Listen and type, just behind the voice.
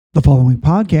The following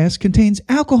podcast contains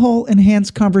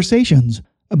alcohol-enhanced conversations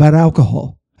about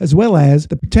alcohol, as well as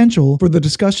the potential for the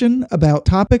discussion about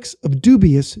topics of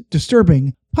dubious,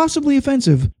 disturbing, possibly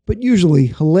offensive, but usually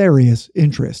hilarious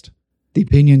interest. The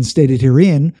opinions stated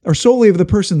herein are solely of the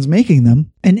persons making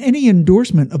them, and any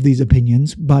endorsement of these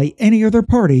opinions by any other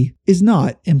party is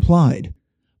not implied.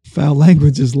 Foul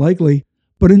language is likely,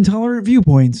 but intolerant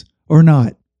viewpoints are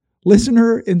not.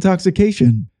 Listener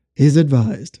intoxication is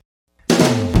advised.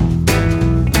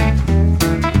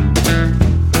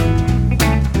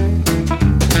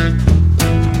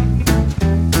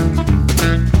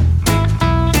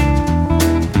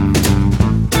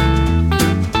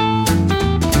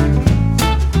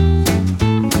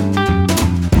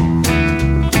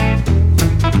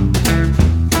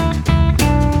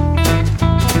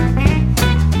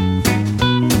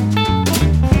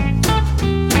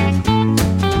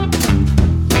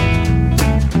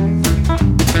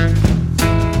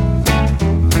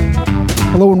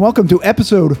 Hello and welcome to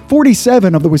episode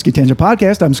 47 of the Whiskey Tangent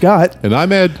Podcast. I'm Scott. And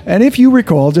I'm Ed. And if you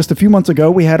recall, just a few months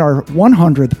ago, we had our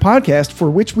 100th podcast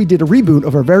for which we did a reboot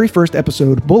of our very first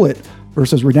episode, Bullet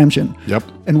versus Redemption. Yep.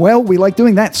 And well, we like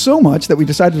doing that so much that we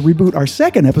decided to reboot our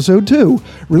second episode too,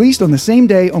 released on the same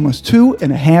day almost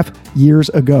 2.5 years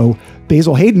ago.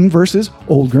 Basil Hayden versus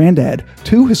Old Grandad.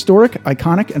 Two historic,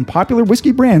 iconic, and popular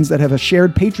whiskey brands that have a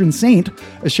shared patron saint,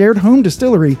 a shared home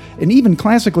distillery, and even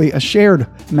classically a shared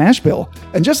mash bill.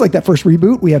 And just like that first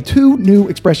reboot, we have two new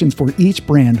expressions for each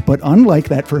brand. But unlike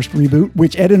that first reboot,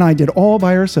 which Ed and I did all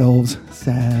by ourselves,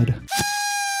 sad.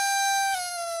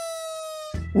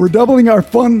 We're doubling our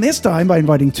fun this time by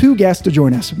inviting two guests to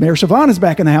join us. Mayor Siobhan is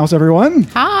back in the house, everyone.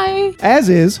 Hi. As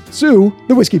is Sue,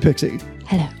 the Whiskey Pixie.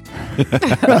 Hello.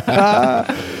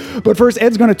 But first,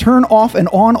 Ed's going to turn off and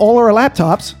on all our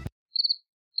laptops.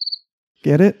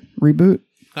 Get it? Reboot.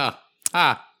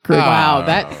 Great. Wow,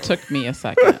 that took me a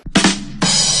second.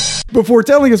 Before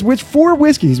telling us which four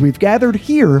whiskeys we've gathered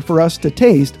here for us to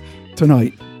taste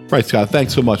tonight. Right, Scott.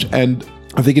 Thanks so much. And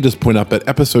I think you just point out that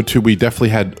episode 2, we definitely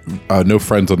had no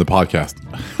friends on the podcast.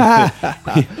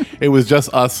 It was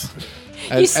just us.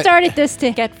 You started this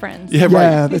to get friends. Yeah, right.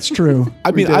 Yeah, that's true.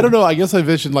 I mean, I don't know. I guess I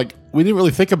envisioned, we didn't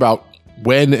really think about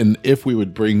when and if we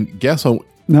would bring guests on.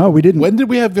 No, we didn't. When did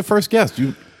we have the first guest?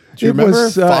 Do you remember?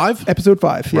 Was, 5? Episode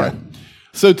 5, yeah. Right.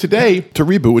 So today, to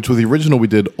reboot, which was the original, we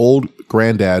did Old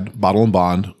Grandad Bottle and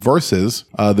Bond versus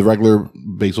the regular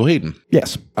Basil Hayden.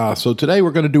 Yes. So today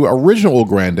we're going to do original Old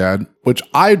Grandad, which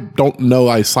I don't know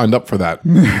I signed up for that.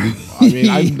 I mean,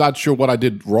 I'm not sure what I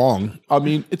did wrong. I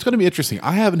mean, it's going to be interesting.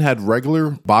 I haven't had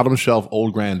regular bottom shelf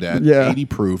Old Grandad, 80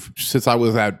 proof, since I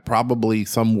was at probably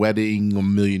some wedding a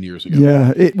million years ago.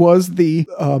 Yeah, it was the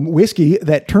whiskey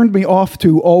that turned me off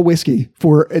to all whiskey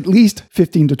for at least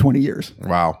 15 to 20 years.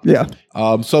 Wow. Yeah.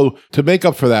 So to make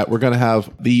up for that, we're going to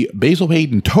have the Basil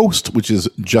Hayden Toast, which is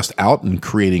just out and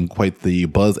creating quite the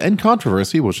buzz and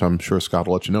controversy, which I'm sure Scott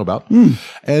will let you know about.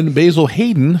 And Basil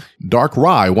Hayden Dark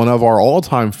Rye, one of our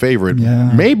all-time favorite,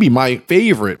 maybe my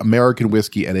favorite American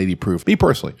whiskey at 80 proof, me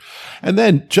personally. And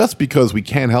then just because we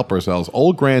can't help ourselves,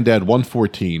 Old Grandad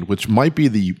 114, which might be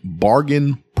the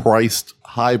bargain priced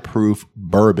high proof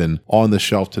bourbon on the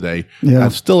shelf today.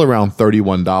 That's still around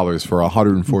 $31 for a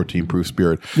 114 proof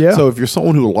spirit. So if you're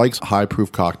someone who likes high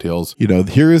proof cocktails,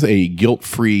 here is a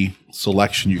guilt-free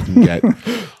selection you can get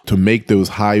to make those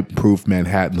high proof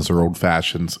Manhattans or old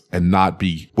fashions and not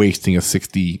be wasting a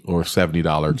 $60 or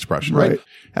 $70 expression. Right.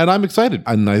 And I'm excited.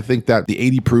 And I think that the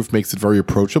 80 proof makes it very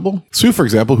approachable. Sue, for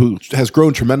example, who has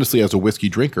grown tremendously as a whiskey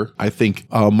drinker, I think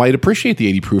might appreciate the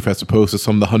 80 proof as opposed to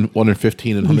some of the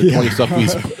 115 and 120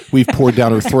 stuff we've poured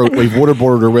down her throat. We've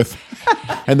waterboarded her with.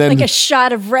 And then like a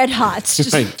shot of Red Hots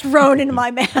just thrown into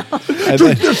my mouth.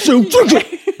 Drink this, Sue. Drink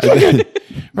it.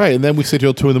 Right, and then we sit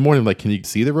till 2 a.m. Like, can you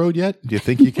see the road yet? Do you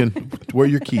think you can? Where are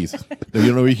your keys? You don't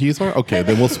know where your keys are? Okay,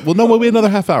 then we'll wait another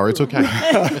half hour. It's okay.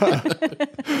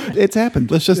 It's happened.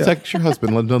 Let's just text your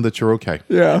husband, let him know that you're okay.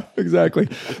 Yeah, exactly.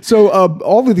 So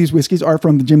all of these whiskeys are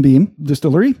from the Jim Beam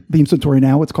Distillery, Beam Suntory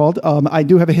now it's called. I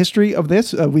do have a history of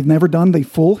this. We've never done the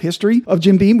full history of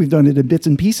Jim Beam. We've done it in bits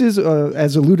and pieces,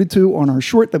 as alluded to on our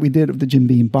short that we did of the Jim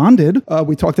Beam Bonded.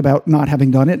 We talked about not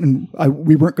having done it, and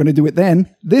we weren't going to do it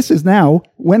then. This is now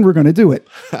when we're going to do it.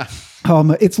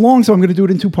 It's long, so I'm going to do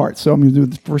it in 2 parts. So I'm going to do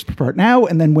the first part now,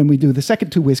 and then when we do the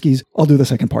second 2 whiskeys, I'll do the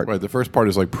second part. Right, the first part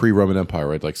is like pre-Roman Empire,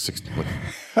 right? Like 600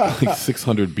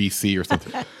 BC or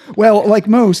something. Well, like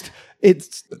most,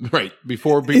 it's... Right,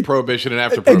 before Prohibition and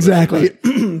after Prohibition. Exactly.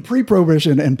 Right?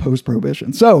 Pre-Prohibition and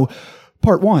post-Prohibition. So,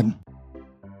 part 1.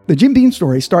 The Jim Beam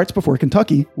story starts before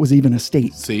Kentucky was even a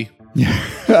state. See?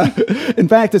 In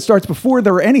fact, it starts before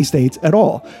there were any states at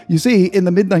all. You see, in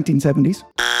the mid-1970s...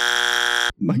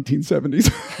 1970s.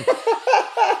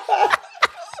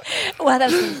 Wow,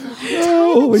 that's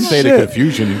Holy State shit. of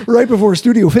confusion. Right before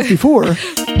Studio 54.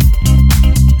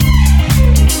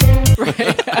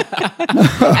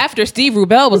 After Steve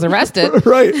Rubel was arrested.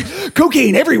 Right.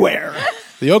 Cocaine everywhere.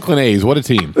 The Oakland A's, what a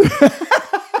team.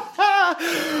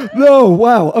 No,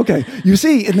 wow. Okay. You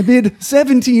see, in the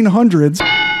mid-1700s,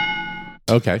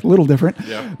 Okay. a little different,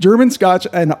 Yeah. German, Scotch,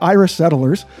 and Irish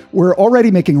settlers were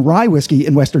already making rye whiskey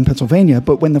in western Pennsylvania,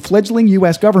 but when the fledgling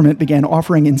U.S. government began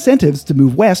offering incentives to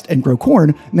move west and grow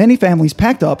corn, many families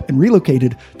packed up and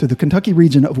relocated to the Kentucky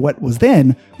region of what was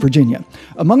then Virginia.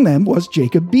 Among them was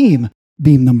Jacob Beam,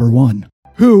 Beam number 1.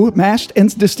 Who mashed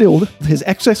and distilled his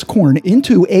excess corn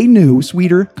into a new,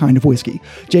 sweeter kind of whiskey.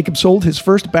 Jacob sold his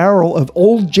first barrel of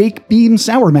Old Jake Beam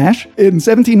Sour Mash in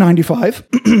 1795,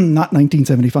 not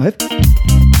 1975.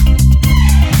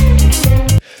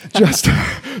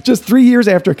 Just 3 years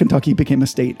after Kentucky became a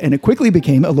state, and it quickly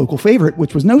became a local favorite,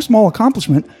 which was no small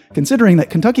accomplishment considering that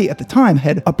Kentucky at the time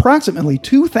had approximately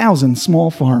 2,000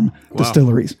 small farm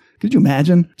distilleries. Could you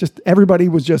imagine? Just everybody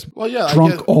was just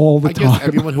drunk all the time. I guess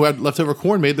everyone who had leftover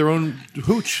corn made their own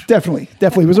hooch. Definitely.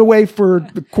 It was a way for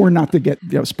the corn not to get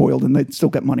spoiled, and they'd still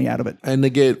get money out of it. And they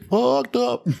get fucked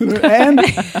up. And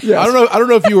yes. I don't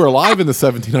know if you were alive in the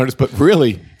 1700s, but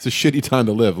really, it's a shitty time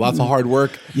to live. Lots of hard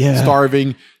work,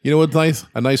 starving. You know what's nice?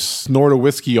 A nice snort of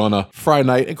whiskey on a Friday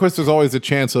night. And of course, there's always a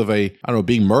chance of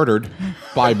being murdered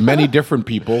by many different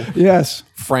people. Yes.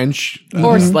 French.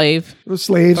 Or slave.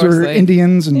 Slaves or slave.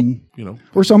 Indians and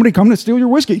or somebody come to steal your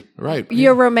whiskey. Right.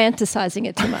 You're romanticizing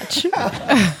it too much.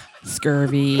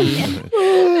 Scurvy.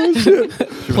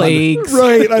 Plagues.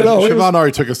 Right, I know. Siobhan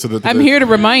already took us to the... I'm here to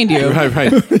remind you.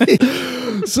 Right.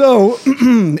 So,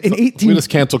 we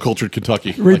just cancel cultured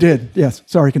Kentucky. We did, yes.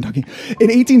 Sorry, Kentucky. In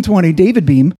 1820, David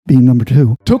Beam, Beam number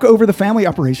 2, took over the family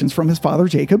operations from his father,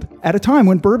 Jacob, at a time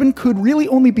when bourbon could really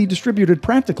only be distributed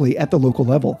practically at the local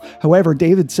level. However,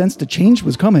 David sensed a change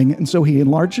was coming, and so he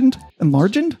enlarged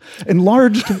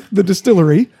the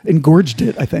distillery, engorged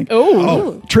it, I think.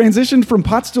 Transitioned from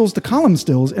pot stills to column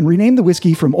stills, and renamed the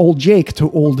whiskey from Old Jake to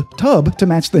Old Tub to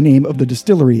match the name of the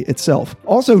distillery itself.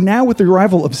 Also, now with the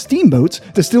arrival of steamboats,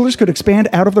 distillers could expand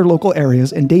out of their local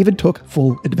areas, and David took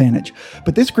full advantage.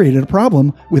 But this created a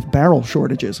problem with barrel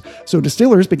shortages. So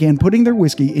distillers began putting their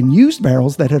whiskey in used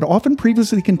barrels that had often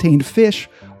previously contained fish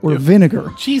or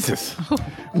vinegar. Jesus.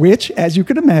 Which, as you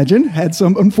can imagine, had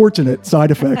some unfortunate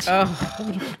side effects. What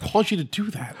would cause you to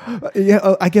do that?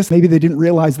 I guess maybe they didn't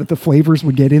realize that the flavors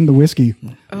would get in the whiskey.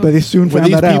 But they soon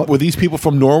found that out. Were these people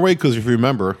from Norway? Because if you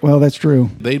remember... Well, that's true.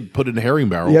 They put it in herring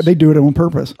barrels. Yeah, they do it on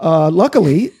purpose.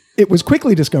 Luckily... it was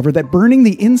quickly discovered that burning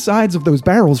the insides of those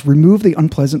barrels removed the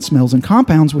unpleasant smells and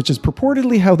compounds, which is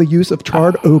purportedly how the use of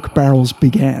charred oak barrels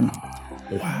began.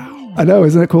 Wow. I know,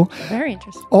 isn't it cool? Very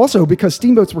interesting. Also, because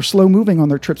steamboats were slow moving on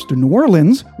their trips to New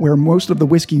Orleans, where most of the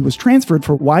whiskey was transferred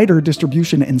for wider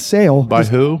distribution and sale. By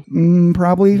who?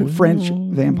 Probably French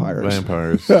vampires.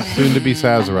 Soon to be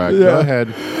Sazerac. Go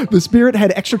ahead. The spirit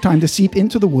had extra time to seep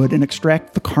into the wood and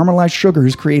extract the caramelized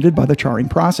sugars created by the charring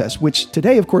process, which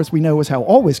today, of course, we know is how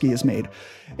all whiskey is made.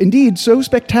 Indeed, so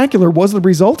spectacular was the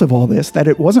result of all this that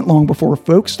it wasn't long before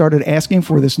folks started asking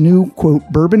for this new, quote,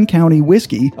 Bourbon County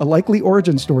whiskey, a likely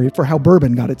origin story for how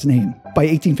bourbon got its name. By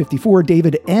 1854,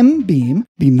 David M. Beam,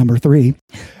 Beam number 3,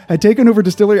 had taken over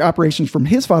distillery operations from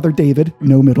his father, David,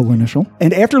 no middle initial,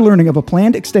 and after learning of a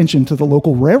planned extension to the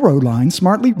local railroad line,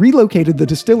 smartly relocated the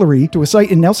distillery to a site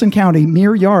in Nelson County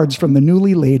mere yards from the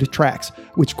newly laid tracks,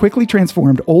 which quickly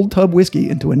transformed Old Tub whiskey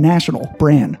into a national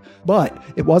brand. But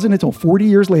it wasn't until 40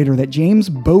 years later that James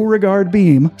Beauregard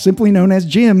Beam, simply known as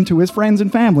Jim to his friends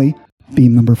and family,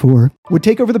 Beam number 4, would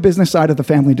take over the business side of the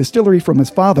family distillery from his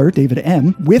father, David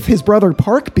M., with his brother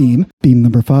Park Beam, Beam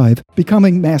number 5,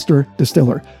 becoming master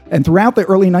distiller. And throughout the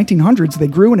early 1900s, they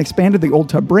grew and expanded the Old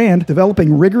Tub brand,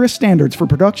 developing rigorous standards for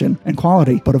production and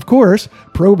quality. But of course,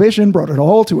 Prohibition brought it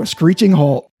all to a screeching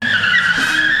halt.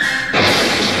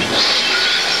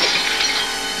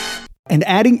 And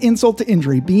adding insult to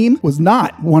injury, Beam was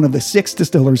not one of the 6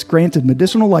 distillers granted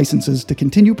medicinal licenses to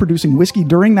continue producing whiskey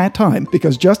during that time,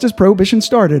 because just as Prohibition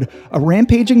started, a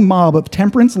rampaging mob of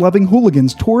temperance-loving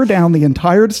hooligans tore down the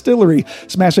entire distillery,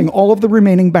 smashing all of the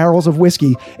remaining barrels of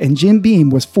whiskey, and Jim Beam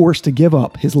was forced to give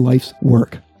up his life's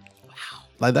work.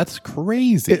 Like, that's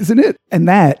crazy. Isn't it? And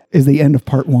that is the end of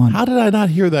part 1. How did I not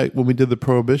hear that when we did the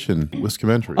Prohibition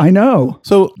Whiskeymentary? I know.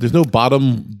 So there's no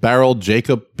bottom barrel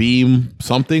Jacob Beam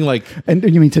something like. And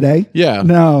you mean today? Yeah.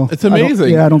 No. It's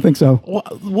amazing. I don't think so.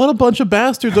 What a bunch of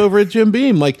bastards over at Jim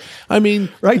Beam. Like, I mean,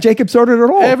 Right, Jacob sorted it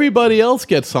all. everybody else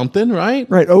gets something, right?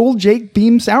 Right, old Jake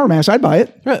Beam Sour Mash. I'd buy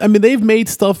it. Right. I mean, they've made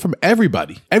stuff from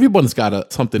everybody. Everyone's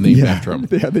got something named after him.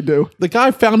 Yeah, they do. The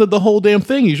guy founded the whole damn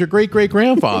thing. He's your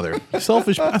great-great-grandfather.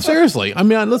 Selfish. Seriously. I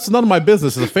mean, this is none of my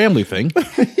business. It's a family thing.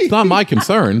 It's not my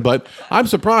concern, but I'm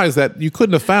surprised that you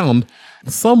couldn't have found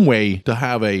some way to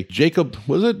have a Jacob,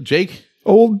 was it Jake?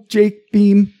 Old Jake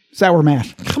Beam Sour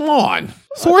Mash. Come on.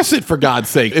 Source it, for God's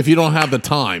sake, if you don't have the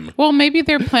time. Well, maybe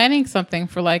they're planning something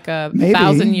for like a Maybe.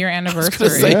 1,000-year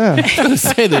anniversary. I was gonna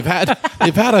say they've had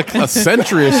a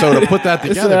century or so to put that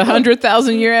It's together. a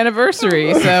 100,000-year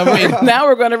anniversary. So now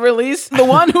we're going to release the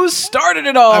one who started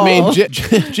it all. I mean,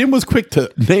 Jim was quick to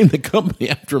name the company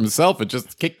after himself and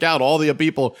just kicked out all the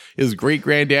people. His great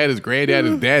granddad, his granddad,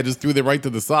 his dad just threw them right to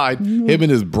the side. Him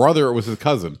and his brother was his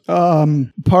cousin.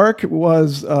 Park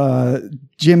was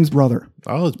Jim's brother.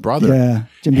 Oh, his brother. Yeah.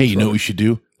 Jim's Hey, you know brother. what we should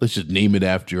do? Let's just name it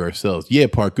after ourselves. Yeah,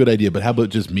 Park, good idea. But how about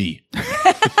just me?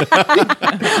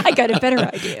 I got a better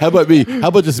idea. How about me? How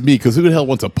about just me? Because who the hell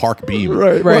wants a Park Beam?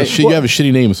 Right, Well, right. shit, you have a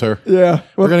shitty name, sir. Yeah.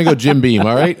 We're going to go Jim Beam,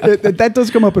 all right? That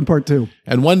does come up in part 2.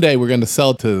 And one day we're going to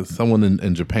sell it to someone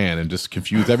in Japan and just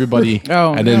confuse everybody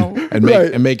Oh, and no. then and make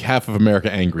Right. and make half of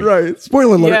America angry. Right.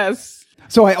 Spoiler alert. yes.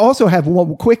 So I also have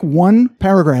one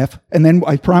paragraph, and then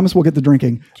I promise we'll get to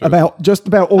drinking, about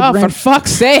old Oh, for grand.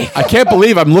 fuck's sake. I can't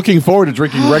believe I'm looking forward to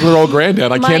drinking regular old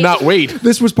granddad. I cannot wait.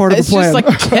 This was part of It's the plan. just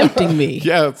like tempting me.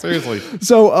 Yeah, seriously.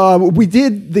 So we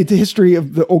did the history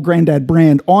of the old granddad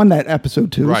brand on that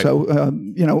episode too. Right. So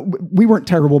we weren't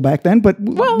terrible back then, but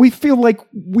we feel like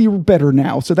we were better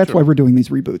now. So that's why we're doing these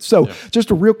reboots. So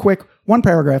just a real quick one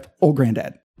paragraph. Old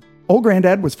Granddad. Old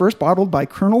Granddad was first bottled by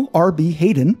Colonel R.B.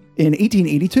 Hayden in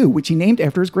 1882, which he named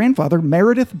after his grandfather,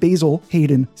 Meredith Basil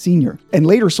Hayden Sr., and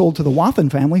later sold to the Wathen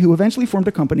family, who eventually formed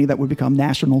a company that would become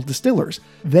National Distillers.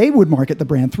 They would market the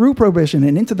brand through Prohibition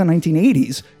and into the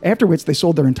 1980s, after which they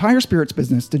sold their entire spirits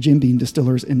business to Jim Beam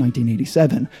Distillers in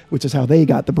 1987, which is how they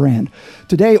got the brand.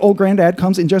 Today, Old Granddad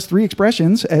comes in just 3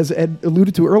 expressions, as Ed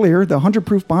alluded to earlier, the 100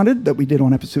 proof bonded that we did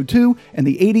on episode 2, and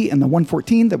the 80 and the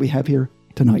 114 that we have here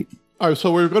tonight. All right,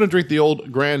 so we're going to drink the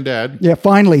old granddad. Yeah,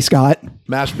 finally, Scott.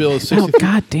 Mash bill is Oh,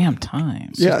 goddamn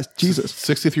times. Yeah, Jesus.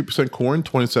 63% corn,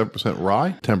 27%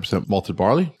 rye, 10% malted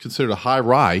barley. Considered a high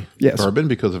rye Yes. bourbon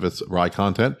because of its rye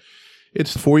content.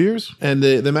 It's 4 years, and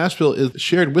the mash bill is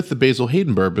shared with the Basil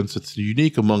Hayden bourbons. It's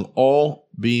unique among all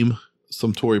Beam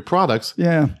Suntory products.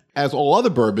 Yeah. As all other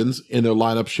bourbons in their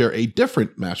lineup share a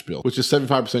different mash bill, which is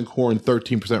 75% corn,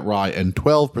 13% rye, and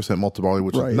 12% malted barley,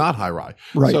 which Right. is not high rye.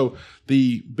 Right. So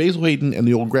the Basil Hayden and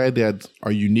the Old Granddads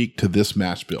are unique to this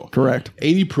mash bill. Correct.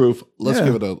 80 proof. Let's Yeah.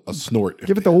 give it a snort.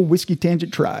 Give it the old whiskey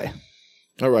tangent try.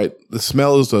 All right. The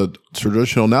smell is a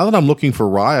traditional. Now that I'm looking for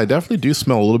rye, I definitely do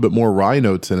smell a little bit more rye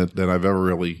notes in it than I've ever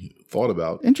really thought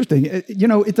about. Interesting.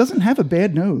 It doesn't have a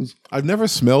bad nose. I've never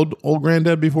smelled Old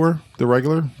Granddad before, the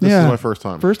regular. This is my first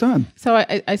time. First time. So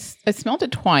I smelled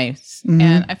it twice,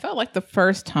 and I felt like the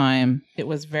first time it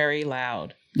was very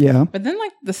loud. Yeah. But then,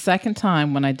 like the second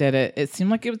time when I did it, it seemed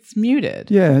like it was muted.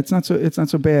 Yeah, it's not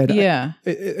so bad. Yeah.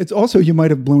 It's also, you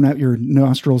might have blown out your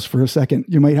nostrils for a second.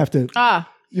 You might have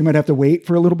to wait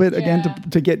for a little bit again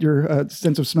to get your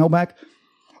sense of smell back.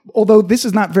 Although this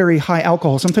is not very high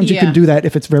alcohol. Sometimes you can Yeah. do that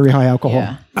if it's very high alcohol.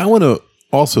 Yeah. I want to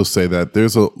also say that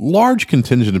there's a large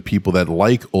contingent of people that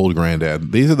like Old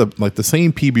Granddad. These are the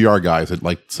same PBR guys that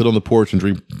like sit on the porch and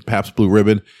drink Pabst Blue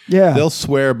Ribbon. Yeah. They'll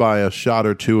swear by a shot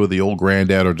or two of the Old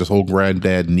Granddad or just Old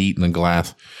Granddad neat in a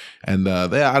glass. And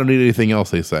I don't need anything else,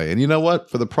 they say. And you know what?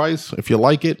 For the price, if you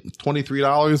like it,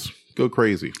 $23, go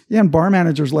crazy. Yeah, and bar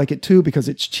managers like it too because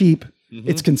it's cheap,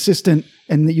 it's consistent,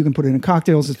 and you can put it in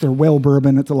cocktails. It's their well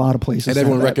bourbon. It's a lot of places. And have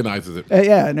everyone that. recognizes it.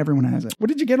 Yeah, and everyone has it. What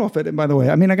did you get off it, by the way?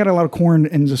 I mean, I got a lot of corn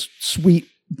and just sweet,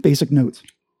 basic notes.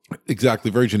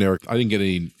 Exactly. Very generic. I didn't get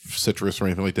any citrus or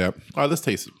anything like that. All right, let's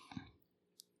taste it.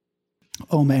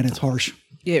 Oh, man, it's harsh.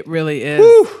 It really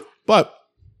is. But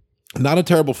not a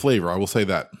terrible flavor. I will say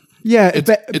that. Yeah,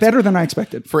 It's- better than I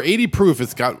expected. For 80 proof,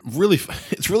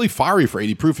 it's really fiery for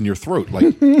 80 proof in your throat.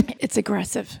 Like It's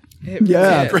aggressive.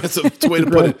 Yeah. aggressive. It's a way to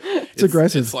put it. It's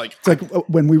aggressive. It's like It's like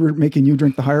when we were making you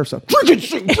drink the higher stuff.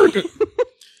 Drink it.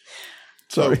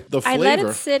 So the I flavor. let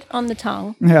it sit on the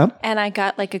tongue. Yeah. And I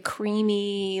got like a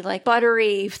creamy, like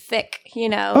buttery, thick,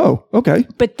 Oh, okay.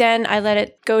 But then I let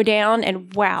it go down,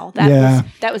 and wow,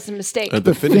 that was a mistake.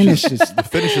 the finish is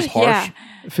harsh. Yeah.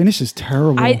 Finish is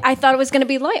terrible. I thought it was going to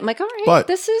be light. I'm like, all right, But-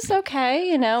 this is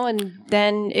okay, and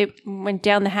then it went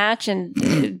down the hatch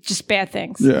and just bad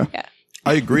things. Yeah.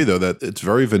 I agree, though, that it's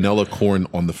very vanilla corn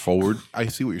on the forward. I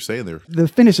see what you're saying there. The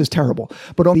finish is terrible,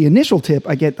 but on the initial tip,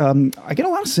 I get a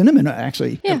lot of cinnamon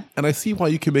actually. Yeah. And I see why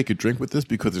you can make a drink with this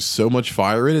because there's so much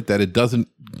fire in it that it doesn't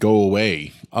go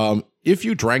away. If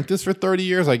you drank this for 30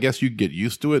 years, I guess you'd get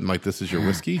used to it and like this is your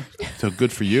whiskey. So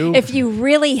good for you. If you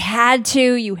really had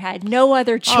to, you had no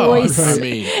other choice. I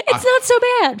mean, It's not so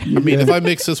bad. I mean, if I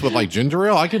mix this with like ginger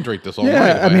ale, I can drink this all night.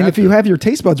 Yeah, I mean, if you have your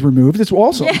taste buds removed, it's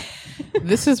awesome.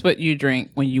 This is what you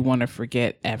drink when you want to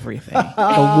forget everything.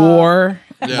 The war,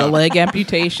 the leg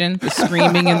amputation, the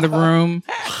screaming in the room,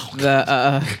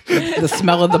 the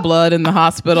smell of the blood in the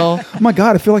hospital. Oh my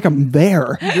God, I feel like I'm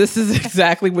there. This is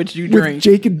exactly what you drink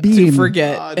Jacob to Beam.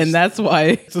 forget. And that's why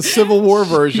It's a Civil War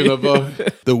version of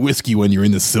the whiskey when you're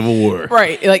in the Civil War.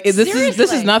 right. Like this is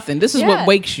Seriously. nothing. This is Yeah. what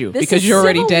wakes you This because is you're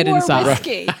already Civil dead War inside.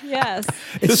 Whiskey. Yes.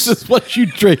 This is what you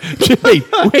drink. Wait.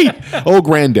 Oh,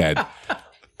 granddad.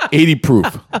 80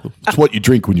 proof. It's what you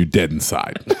drink when you're dead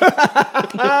inside.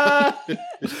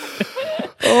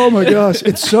 Oh my gosh,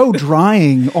 it's so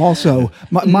drying. Also,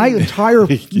 my entire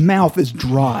mouth is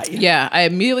dry. Yeah, I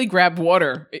immediately grabbed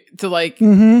water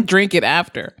to drink it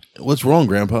after. What's wrong,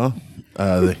 Grandpa?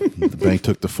 The bank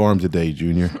took the farm today,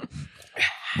 Junior.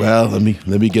 Well, let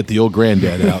me get the old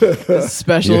granddad out.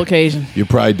 Special occasion. You're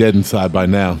probably dead inside by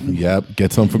now. Yep,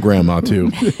 get some for Grandma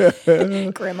too.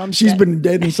 Grandma's She's dead. been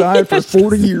dead inside for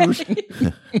 40 years.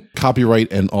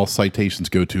 Copyright and all citations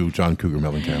go to John Cougar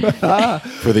Mellencamp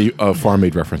for the Farm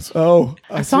Aid reference. Oh,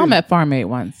 I saw him at Farm Aid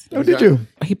once. oh, did you?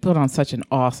 He put on such an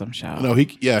awesome show. No, he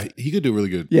could do really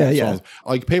good Yeah. songs.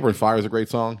 Like Paper and Fire is a great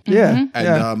song. Yeah, And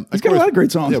yeah. of He's got a course- lot of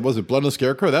great songs. Yeah, was it Blood on the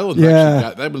Scarecrow? That was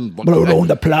Yeah. that was Blood on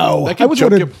the plow. That I could was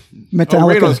choke wanted you. Metallica. Oh,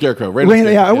 Rain on the Scarecrow. Rain on the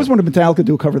Scarecrow, Yeah, I always wanted Metallica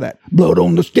to cover that. Blood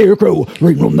on the Scarecrow,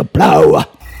 rain on the plow.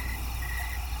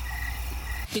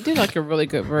 He did like a really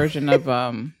good version of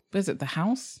what is it, The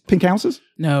House? Pink Houses?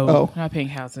 No, Oh. not Pink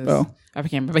Houses. Oh. I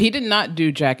can't remember. But he did not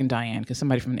do Jack and Diane because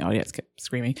somebody from the audience kept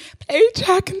screaming, "Play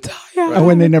Jack and Diane!" Oh,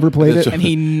 and they never played it. And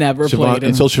he never played it.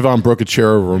 Until Siobhan broke a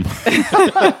chair over him.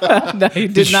 No, he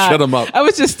did Just not. shut him up. I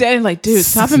was just standing like, dude,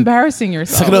 stop embarrassing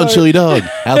yourself. Suck it on, chili dog.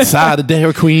 Outside the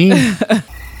Dairy Queen.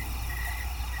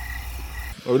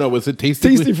 Oh no, was it Tasty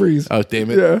Tasty Freeze. Oh damn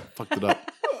it! Yeah. Fucked it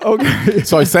up. Okay.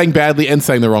 So I sang badly and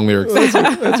sang the wrong lyrics.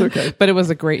 That's okay. But it was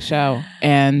a great show.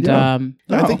 And Yeah.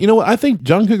 I think you know what? I think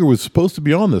John Cougar was supposed to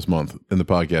be on this month in the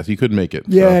podcast. He couldn't make it.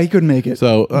 Yeah, he couldn't make it.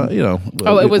 So Oh,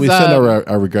 it was, we send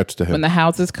our regrets to him. when the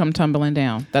houses come tumbling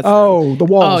down. That's Oh, the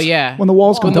walls. Oh, yeah. When the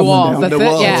walls come On the tumbling walls. down. That's The it.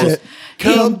 walls. Yeah. That's it.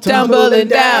 Come tumbling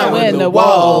down when the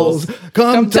walls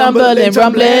come tumbling,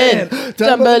 rumbling,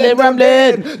 tumbling,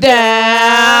 rumbling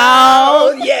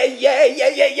down. Yeah.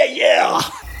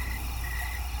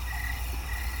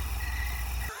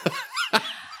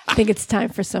 I think it's time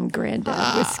for some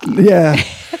granddad whiskey. Yeah.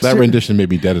 That rendition made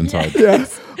me dead inside. Yeah.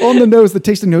 On the nose, the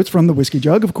tasting notes from the whiskey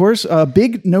jug, of course.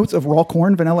 Big notes of raw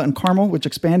corn, vanilla, and caramel, which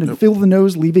expand and fill the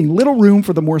nose, leaving little room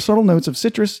for the more subtle notes of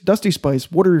citrus, dusty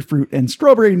spice, watery fruit, and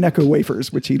strawberry Necco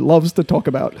wafers, which he loves to talk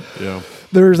about. Yeah.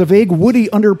 There's a vague woody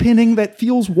underpinning that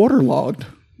feels waterlogged.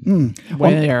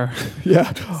 Where?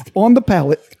 Yeah. On the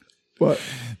palate. What?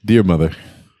 Dear mother,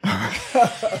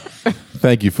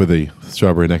 thank you for the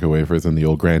strawberry Necco wafers and the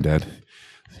old granddad.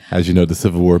 As you know, the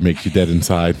Civil War makes you dead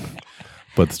inside,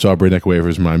 but the strawberry Necco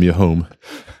wafers remind me of home.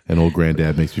 And old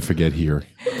granddad makes me forget here,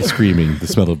 the screaming, the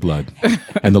smell of blood,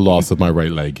 and the loss of my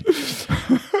right leg.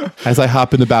 As I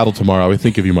hop into battle tomorrow, I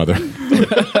think of you, mother.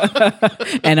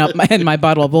 And my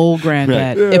bottle of old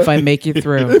granddad, if I make it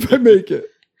through. If I make it.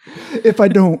 If I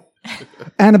don't,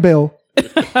 Annabelle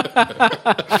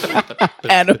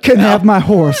And can have my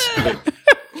horse.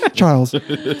 Charles.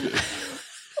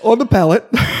 On the palate,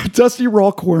 dusty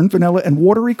raw corn, vanilla, and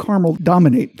watery caramel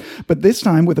dominate, but this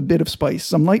time with a bit of spice.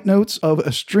 Some light notes of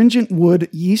astringent wood,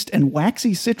 yeast, and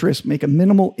waxy citrus make a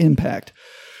minimal impact.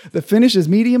 The finish is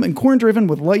medium and corn-driven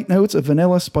with light notes of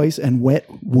vanilla, spice, and wet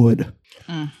wood.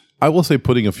 I will say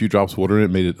putting a few drops of water in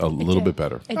it made it a little bit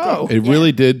better. Oh. It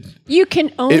really did. You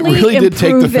can only It really did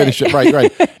take the improve finish. it.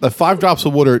 Right. The 5 drops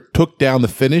of water took down the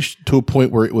finish to a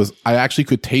point where I actually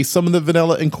could taste some of the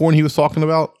vanilla and corn he was talking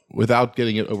about without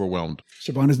getting it overwhelmed.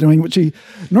 Siobhan is doing what she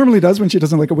normally does when she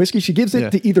doesn't like a whiskey. She gives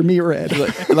it to either me or Ed.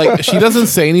 Like she doesn't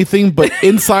say anything, but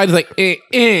inside is like,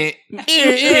 I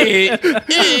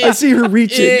see her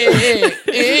reaching.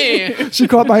 She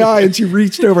caught my eye and she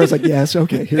reached over. I was like, yes,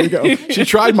 okay, here you go. She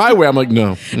tried my way. I'm like,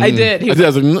 no. I did. I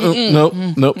was like, no,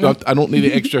 I don't need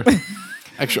an extra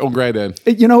old granddad.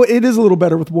 You know, it is a little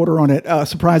better with water on it.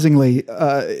 Surprisingly,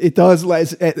 it does,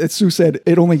 as Sue said,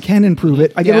 it only can improve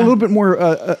it. I get a little bit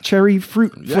more cherry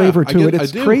fruit flavor to it.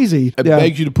 It's crazy. I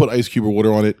begged you to put ice cube or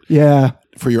water on it. Yeah.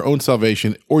 For your own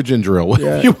salvation, or ginger ale,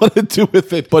 whatever you want to do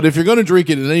with it. But if you're going to drink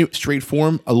it in any straight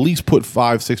form, at least put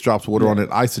 5-6 drops of water on it.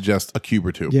 I suggest a cube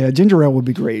or two. Yeah, ginger ale would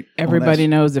be great. Everybody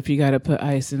knows if you got to put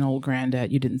ice in old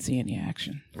granddad, you didn't see any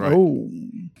action. Right. Oh.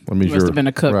 That means You must have been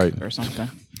a cook or something.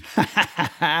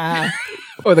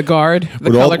 Or the guard,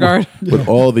 color guard. With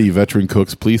all the veteran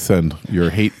cooks, please send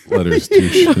your hate letters to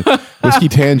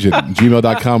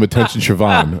whiskeytangent@gmail.com. Attention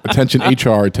Siobhan. Attention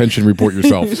HR. Attention report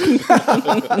yourself.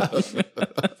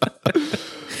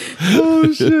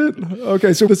 Oh, shit.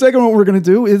 Okay, so the second one we're going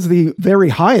to do is the very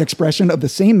high expression of the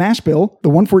same mash bill, the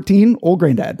 114 Old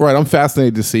Granddad. Right. I'm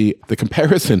fascinated to see the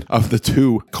comparison of the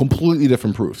two completely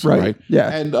different proofs. Right. Yeah.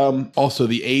 And also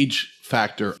the age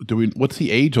factor. What's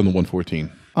the age on the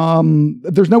 114?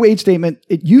 There's no age statement.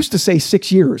 It used to say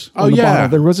 6 years on the bottle.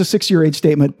 There was a 6-year age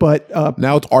statement, but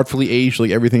now it's artfully aged like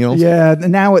everything else. Yeah,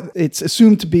 and now it's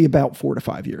assumed to be about 4 to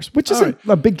 5 years, which is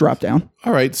a big drop down.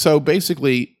 All right. So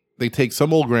basically, they take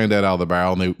some old granddad out of the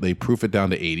barrel and they proof it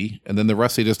down to 80, and then the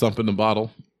rest they just dump in the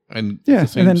bottle and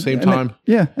same time.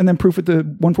 And then proof it to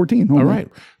 114. All right.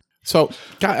 So,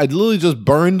 God, I literally just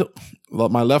burned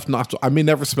my left nostril. I may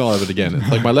never smell of it again. It's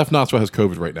like my left nostril has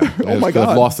COVID right now. Oh my God.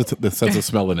 I've lost the sense of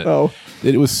smell in it. Oh.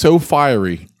 It was so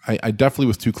fiery. I definitely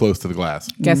was too close to the glass.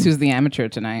 Guess who's the amateur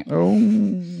tonight? Oh.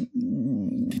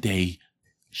 Today,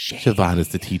 Siobhan is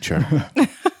the teacher.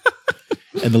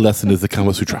 And the lesson is the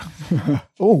Kama Sutra.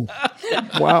 Oh.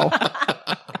 Wow.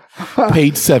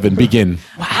 Page 7, begin.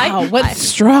 Wow, what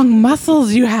strong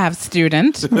muscles you have,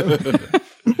 student.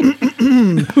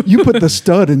 You put the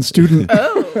stud in student.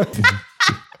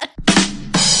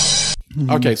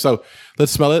 Okay, so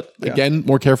let's smell it again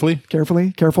more carefully. Careful,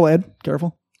 Ed.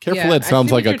 Careful. Careful ed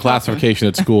sounds like a classification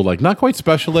at school, like not quite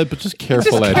special ed, but just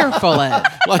careful ed. Careful ed.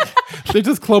 Like they're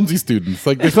just clumsy students.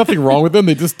 Like there's nothing wrong with them.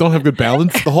 They just don't have good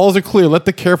balance. The halls are clear. Let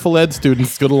the careful ed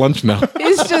students go to lunch now.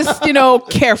 It's just,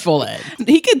 careful ed.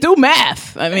 He can do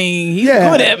math. I mean, he's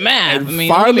good at math.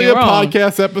 Finally a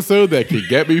podcast episode that could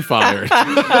get me fired.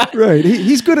 Right.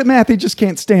 He's good at math. He just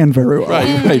can't stand very well.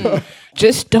 Right.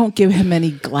 Just don't give him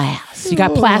any glass. You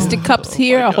got plastic cups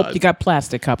here? I hope you got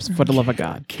plastic cups, for the love of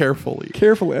God. Careful, Ed.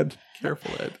 Careful, Ed.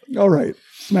 All right.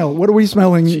 Smell. What are we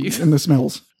smelling in the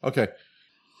smells? Okay.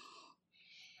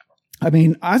 I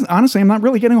mean, honestly, I'm not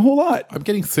really getting a whole lot. I'm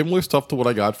getting similar stuff to what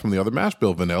I got from the other mash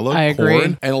bill. Vanilla, I agree.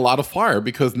 corn, and a lot of fire,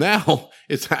 because now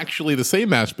it's actually the same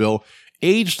mash bill,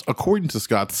 aged according to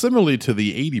Scott, similarly to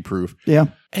the 80 proof. Yeah.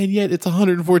 And yet it's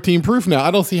 114 proof now.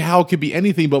 I don't see how it could be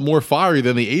anything but more fiery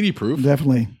than the 80 proof.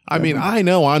 Definitely. I mean, I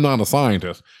know I'm not a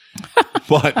scientist,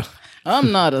 but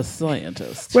I'm not a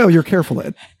scientist. Well, you're careful,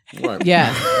 Ed. right.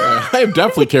 Yes. I am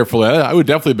definitely careful. I would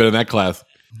definitely have been in that class.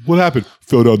 What happened?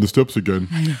 Fell down the steps again.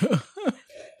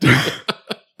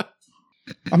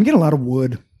 I'm getting a lot of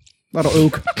wood, a lot of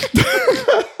oak.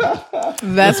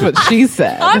 That's what she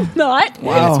said. I'm not.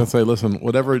 Wow. I was gonna say, listen,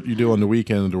 whatever you do on the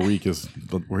weekend of the week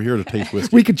we're here to taste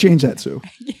whiskey. We could change that, Sue.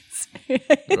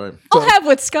 Right. I'll have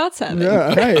what Scott's having.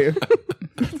 Yeah, hey.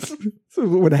 So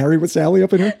what, Harry with Sally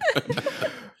up in here?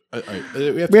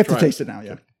 We have to taste it now,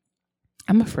 yeah.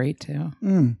 I'm afraid to.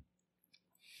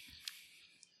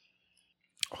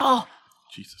 Oh.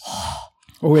 Jesus.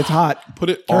 Oh, it's hot. Put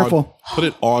it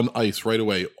on ice right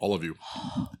away, all of you.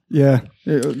 Yeah.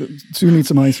 Sue needs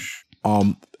some ice.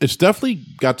 It's definitely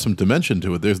got some dimension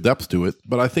to it. There's depth to it,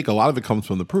 but I think a lot of it comes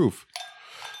from the proof.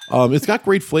 It's got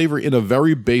great flavor in a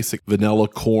very basic vanilla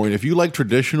corn. If you like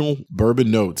traditional bourbon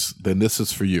notes, then this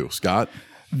is for you, Scott.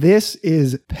 This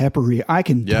is peppery. I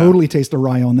can totally taste the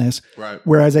rye on this. Right.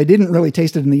 Whereas I didn't really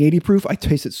taste it in the 80 proof. I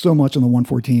taste it so much on the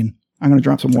 114. I'm going to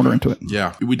drop some water into it.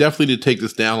 Yeah. We definitely need to take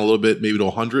this down a little bit, maybe to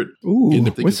 100. Ooh,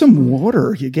 with some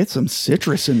water, you get some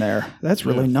citrus in there. That's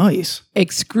really nice.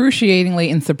 Excruciatingly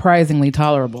and surprisingly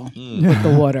tolerable with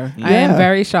the water. I am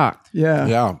very shocked. Yeah.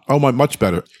 Yeah. Oh, my, much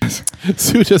better.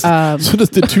 Sue just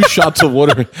did 2 shots of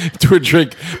water to her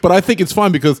drink, but I think it's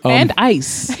fine because... and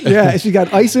ice. Yeah, she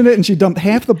got ice in it and she dumped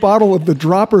half the bottle of the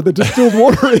dropper, the distilled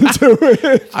water into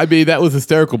it. I mean, that was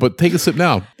hysterical, but take a sip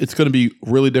now. It's going to be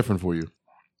really different for you.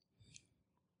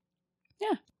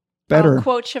 Better. I'll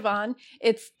quote Siobhan,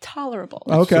 it's tolerable.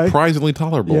 Okay. Surprisingly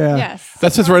tolerable. Yeah. Yes.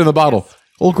 That says right in the bottle.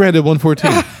 Old Grandad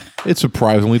 114. It's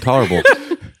surprisingly tolerable.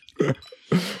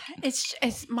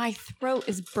 It's my throat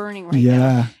is burning right now.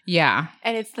 Yeah. Yeah.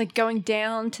 And it's like going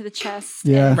down to the chest.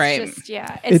 Yeah. and Right. It's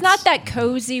just, it's not that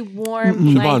cozy, warm.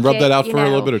 Siobhan, rub that out blanket, for her a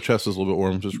you little know. bit. Her chest is a little bit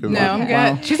warm. Just give it No, I'm good.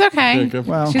 Wow. She's okay. Okay.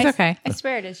 Wow. She's okay. I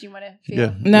swear it is. You want to feel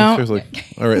Yeah. No. Seriously.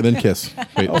 All right, then kiss.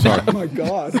 Wait, sorry. Oh my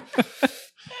God.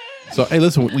 So, hey,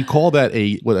 listen, we call that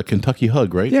a Kentucky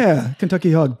hug, right? Yeah.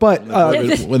 Kentucky hug. But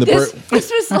When the this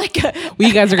was like a. Well,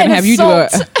 you guys are going to an have you do a.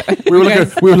 assault. we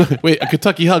were looking, wait, a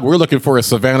Kentucky hug. We're looking for a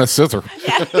Savannah scissor.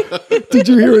 did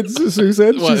you hear what Sue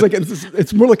said? What? She's like,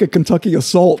 it's more like a Kentucky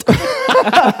assault.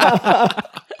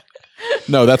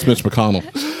 No, that's Mitch McConnell.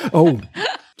 Oh,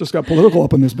 just got political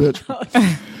up in this bitch.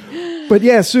 But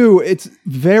yeah, Sue, it's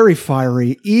very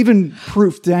fiery, even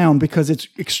proof down because it's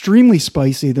extremely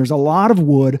spicy. There's a lot of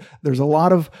wood. There's a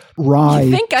lot of rye I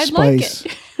think I'd spice.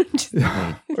 like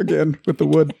it. Again, with the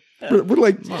wood. We're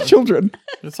like children.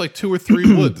 It's like 2 or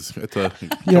 3 woods. It's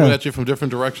coming at you from different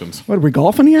directions. What, are we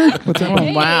golfing here? What's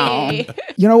happening? Wow. Hey.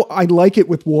 You know, I like it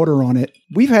with water on it.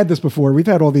 We've had this before. We've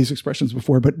had all these expressions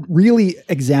before, but really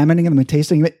examining them and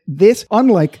tasting it, this,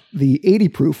 unlike the 80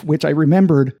 proof, which I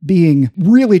remembered being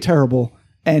really terrible,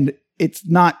 and it's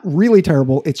not really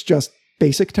terrible, it's just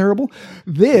basic terrible.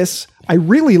 This I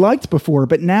really liked before,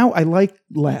 but now I like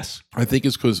less. I think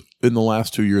it's because in the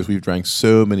last 2 years, we've drank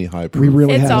so many high proof. We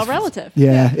really It's have. all relative.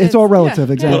 Yeah, it's all relative,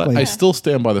 exactly. But I still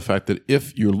stand by the fact that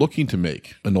if you're looking to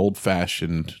make an old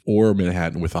fashioned or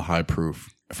Manhattan with a high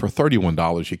proof for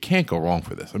 $31, you can't go wrong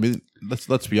for this. I mean,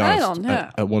 let's be honest. don't know.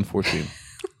 At 114,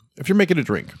 if you're making a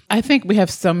drink, I think we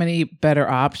have so many better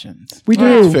options. We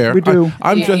do. that's fair. We do.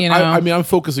 I'm Yeah, just. you know. I mean, I'm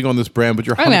focusing on this brand, but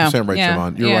you're I know. 100% right, Yeah,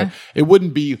 Siobhan. You're yeah. right. It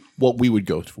wouldn't be what we would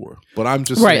go for, but I'm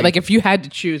just Right. saying, Like if you had to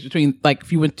choose between, like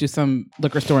if you went to some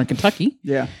liquor store in Kentucky,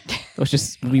 Yeah. which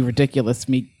just would be ridiculous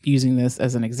me using this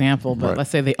as an example, but Right.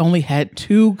 let's say they only had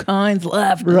 2 kinds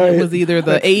left. and Right. It was either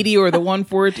the 80 or the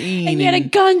 114. And you had a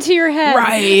gun to your head.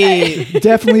 Right.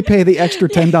 Definitely pay the extra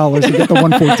 $10 to get the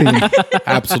 114.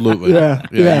 absolutely. Yeah,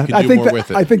 yeah. You can I do think more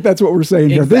with it. I think that's what we're saying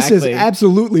here. This is Exactly.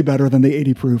 absolutely better than the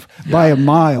 80 proof by a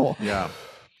mile. yeah.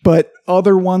 But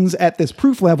other ones at this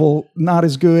proof level, not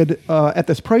as good. At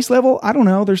this price level, I don't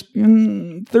know. There's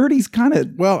 30's kind of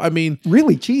Well, I mean,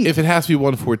 really cheap. if it has to be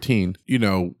 114,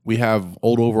 we have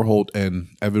Old Overholt and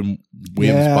Evan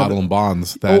Williams Yeah. Bottle and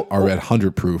Bonds that are at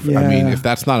 100 proof. I mean, Yeah. if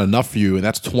that's not enough for you, and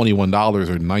that's $21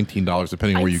 or $19,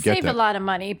 depending on where I'd you get save that. a lot of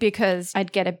money because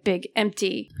I'd get a big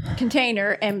empty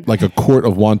container and Like a quart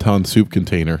of wonton soup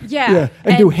container. yeah,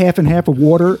 and do half and half of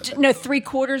water. no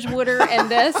 3/4 water and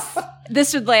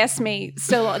this would last me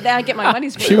so long. Then I get my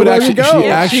money's worth. She would There you actually, go. she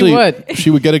Yeah, actually, would. she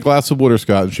would get a glass of water,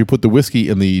 Scott, and she put the whiskey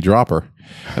in the dropper,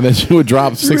 and then she would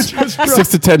drop 6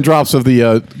 to 10 drops of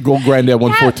the Gold Grandad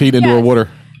 114 into her yes. water.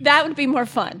 That would be more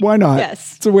fun. Why not?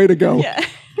 Yes. It's a way to go. Yeah.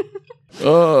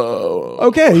 Oh,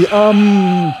 Okay.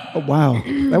 Oh, wow.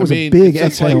 That was a big it's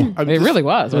just exhale. like- I'm It just- really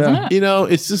was, wasn't it?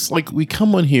 It's just like we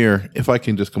come on here, if I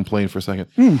can just complain for a second.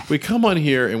 We come on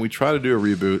here and we try to do a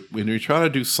reboot. When we try to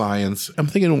do science, I'm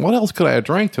thinking, what else could I have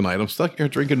drank tonight? I'm stuck here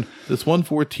drinking this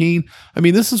 114. I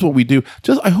mean, this is what we do.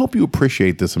 I hope you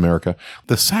appreciate this, America.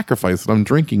 The sacrifice that I'm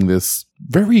drinking this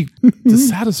very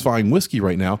dissatisfying whiskey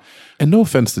right now. And no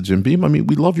offense to Jim Beam. I mean,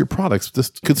 we love your products.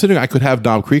 Just considering I could have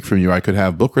Knob Creek from you, I could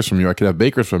have Booker's from you, I could have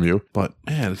Baker's from you. But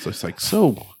man, it's just like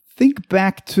so. Think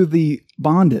back to the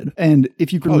Bonded, and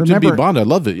if you can Oh, Jim remember, Beam Bond. I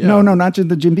loved it. Yeah. no, not just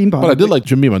the Jim Beam Bonded. But I did like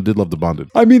Jim Beam. I did love the Bonded.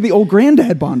 I mean, the old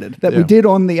Granddad Bonded that we Yeah. did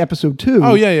on the episode 2.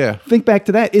 Oh, yeah. Think back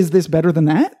to that. Is this better than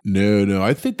that? No.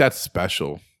 I think that's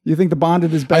special. You think the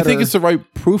Bonded is better? I think it's the right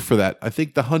proof for that. I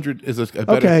think the 100 is a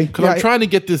better. Okay. Because Yeah, I'm trying to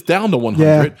get this down to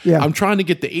 100. Yeah. I'm trying to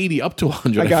get the 80 up to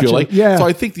 100, I gotcha. feel like. Yeah. So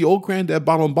I think the Old Granddad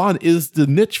Bottle and Bond is the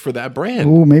niche for that brand.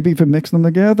 Oh, maybe if you mix them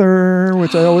together,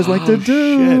 which I always like to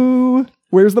do.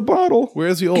 Where's the bottle?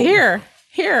 Where's the old? Here.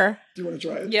 Do you want to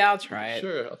try it? Yeah, I'll try it.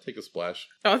 Sure, I'll take a splash.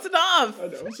 Oh, it's enough.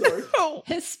 I'm sorry.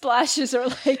 His splashes are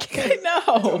like No.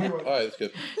 All right, that's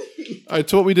good. All right,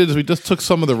 so what we did is we just took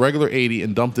some of the regular 80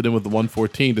 and dumped it in with the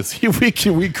 114 to see if we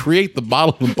can recreate the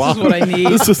bottle and bottle. what I need.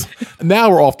 Now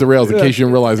we're off the rails in case you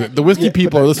didn't realize it. The whiskey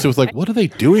people are listening to us like, what are they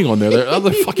doing on there? They're out of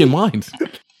their fucking minds.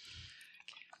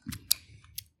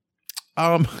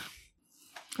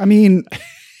 I mean,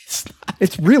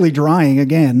 it's really drying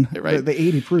again. Right. The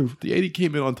 80 proof. The 80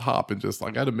 came in on top and just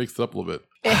like I had to mix it up a little bit.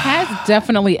 It has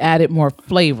definitely added more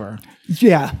flavor,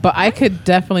 Yeah. but I could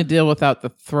definitely deal without the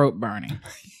throat burning.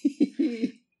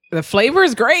 The flavor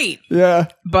is great, Yeah.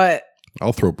 but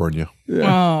I'll throat burn you.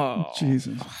 oh,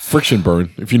 Jesus. Friction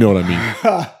burn, if you know what I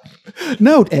mean.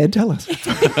 Note, Ed, tell us.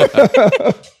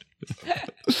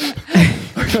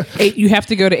 You have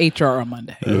to go to HR on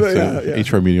Monday.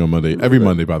 HR meeting on Monday. Every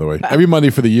Monday, by the way. Every Monday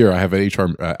for the year, I have an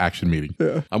HR action meeting.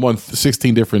 I'm on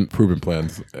 16 different improvement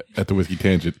plans at the Whiskey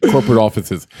Tangent. Corporate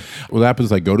offices. What happens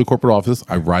is I go to corporate office.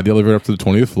 I ride the elevator up to the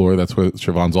 20th floor. That's where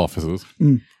Siobhan's office is.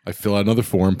 I fill out another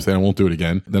form saying I won't do it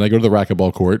again. Then I go to the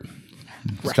racquetball court.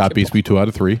 Scott beats me 2 out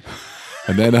of 3.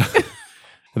 And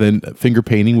then finger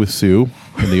painting with Sue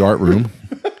in the art room.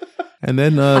 And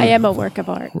then I am a work of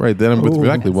art. Right. Then I'm with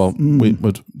exactly. Well,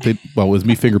 it was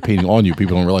me finger painting on you.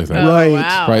 People don't realize that. Right.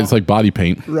 Wow. Right. It's like body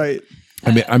paint. Right.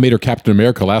 I made her Captain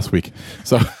America last week.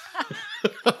 So,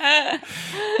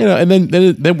 and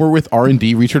then we're with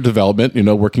R&D, research development.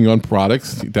 Working on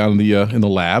products down in the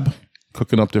lab,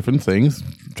 cooking up different things,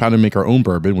 trying to make our own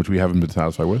bourbon, which we haven't been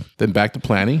satisfied with. Then back to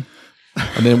planning.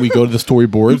 And then we go to the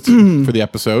storyboards for the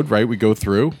episode, right? We go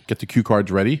through, get the cue cards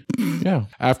ready. Yeah.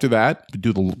 After that, we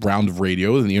do the round of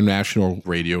radio and the international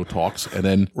radio talks. And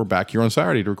then we're back here on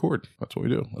Saturday to record. That's what we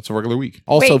do. That's a regular week.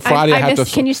 Also, Wait, Friday, I have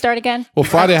to. Can you start again? Well,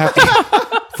 Friday,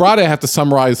 I have to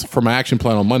summarize for my action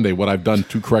plan on Monday what I've done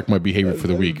to correct my behavior for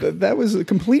the week. That was a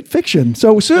complete fiction.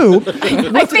 So, Sue,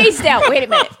 I phased out. Wait a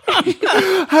minute.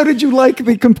 how did you like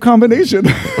the combination?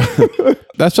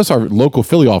 That's just our local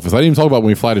Philly office. I didn't even talk about when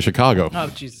we fly to Chicago. Oh,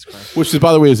 Jesus Christ. Which is,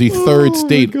 by the way, is the third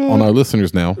state on our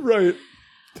listeners now. Right.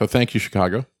 So thank you,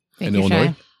 Chicago and you, Illinois.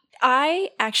 Shay. I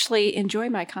actually enjoy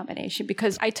my combination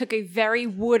because I took a very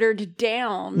watered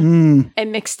down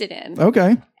and mixed it in.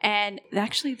 Okay. And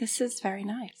actually, this is very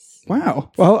nice.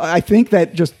 Wow. Well, I think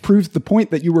that just proves the point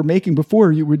that you were making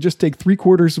before. You would just take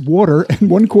 3/4 water and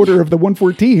 1/4 of the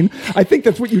 114. I think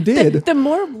that's what you did. The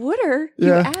more water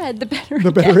you add, the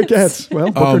better it gets.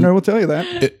 Well, Booker No will tell you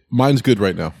that. Mine's good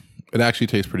right now. It actually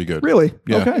tastes pretty good. Really?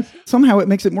 Yeah. Okay. Somehow it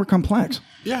makes it more complex.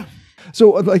 Yeah.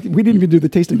 So, we didn't even do the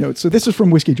tasting notes. So this is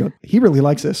from Whiskey Jug. He really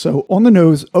likes this. So on the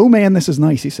nose, oh man, this is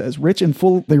nice, he says. Rich and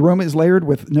full, the aroma is layered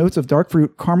with notes of dark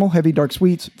fruit, caramel, heavy dark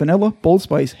sweets, vanilla, bold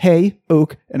spice, hay,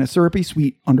 oak, and a syrupy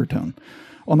sweet undertone.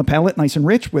 On the palate, nice and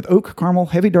rich with oak, caramel,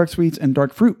 heavy dark sweets, and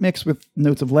dark fruit mixed with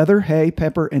notes of leather, hay,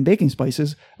 pepper, and baking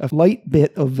spices. A light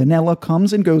bit of vanilla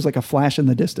comes and goes like a flash in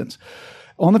the distance.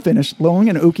 On the finish, low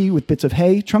and oaky with bits of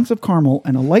hay, chunks of caramel,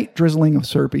 and a light drizzling of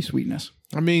syrupy sweetness.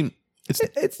 I mean,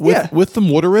 with the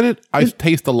water in it, I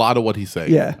taste a lot of what he's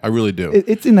saying. Yeah. I really do.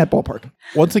 It's in that ballpark.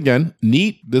 Once again,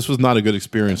 neat. This was not a good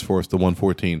experience for us, the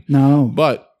 114. No.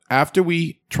 But after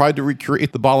we tried to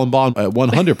recreate the Ball and Bond at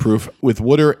 100 proof with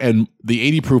water and the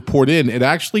 80 proof poured in, it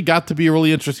actually got to be a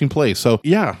really interesting place. So,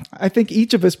 yeah. I think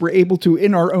each of us were able to,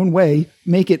 in our own way,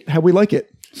 make it how we like it.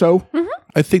 So...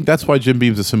 I think that's why Jim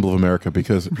Beam's a symbol of America,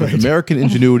 because with American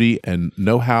ingenuity and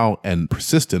know-how and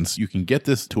persistence, you can get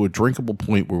this to a drinkable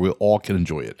point where we all can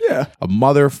enjoy it. Yeah. A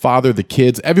mother, father, the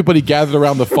kids, everybody gathered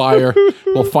around the fire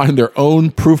will find their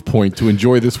own proof point to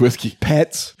enjoy this whiskey.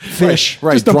 Pets, fish.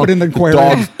 Right. Just dump it in the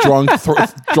aquarium.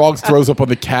 Dogs throws up on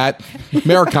the cat.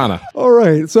 Americana. All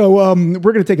right. So we're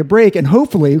going to take a break and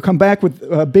hopefully come back with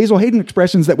Basil Hayden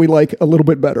expressions that we like a little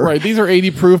bit better. Right. These are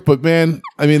 80 proof, but man,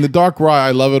 I mean, the dark rye,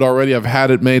 I love it already. I've had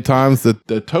it many times.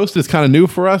 The toast is kind of new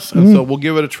for us, and so we'll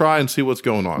give it a try and see what's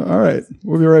going on. All right.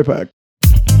 We'll be right back.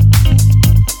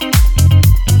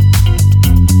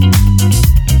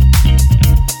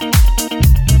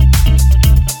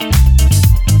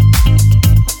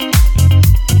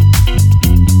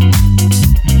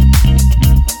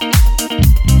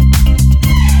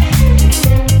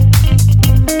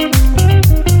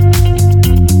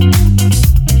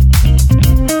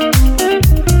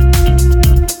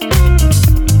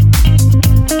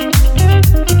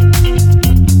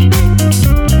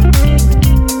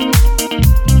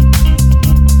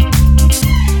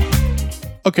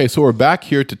 Okay, so we're back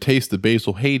here to taste the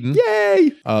Basil Hayden.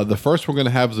 Yay! The first we're going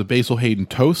to have is a Basil Hayden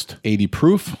toast, 80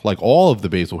 proof, like all of the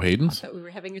Basil Haydens. I thought we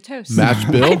were having a toast.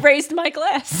 Match bill. I raised my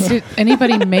glass. Did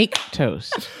anybody make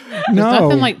toast? There's No.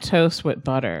 nothing like toast with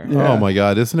butter. Yeah. Oh my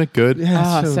God, isn't it good?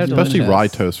 Yeah, so Especially delicious. rye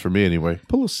toast for me anyway.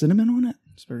 Put a little cinnamon on it.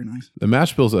 It's very nice. The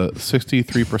mash bill's a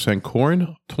 63%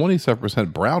 corn,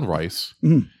 27% brown rice,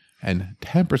 and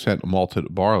 10%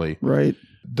 malted barley. Right.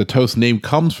 The toast name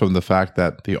comes from the fact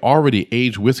that the already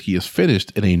aged whiskey is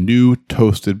finished in a new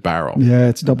toasted barrel. Yeah,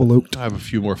 it's double oaked. I have a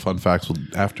few more fun facts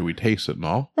after we taste it and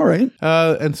all. All right.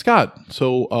 And Scott,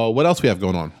 so what else we have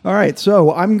going on? All right.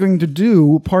 So I'm going to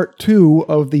do part 2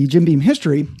 of the Jim Beam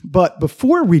history. But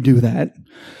before we do that,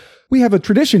 we have a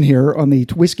tradition here on the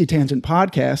Whiskey Tangent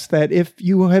podcast that if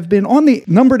you have been on the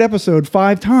numbered episode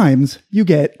 5 times, you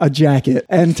get a jacket.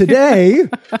 And today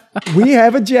we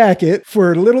have a jacket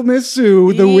for Little Miss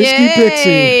Sue, the Whiskey Pixie.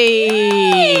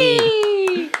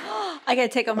 Yay! I got to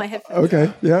take off my headphones.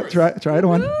 Okay. Yeah. Try it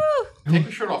on. Take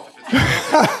your shirt off.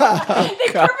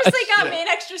 They purposely got me an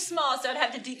extra small so I'd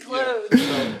have to declothe.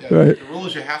 Right. The rule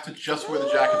is you have to just wear the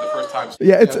jacket the first time.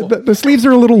 Yeah. It's the sleeves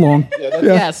are a little long. Yeah.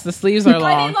 Yes, the sleeves are Are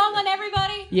long. they long on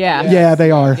everybody? Yeah. Yeah, they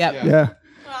are. Yep. Yeah.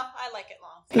 Well, I like it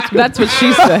long. That's what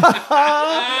she said.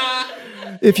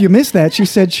 If you missed that, she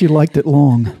said she liked it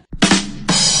long.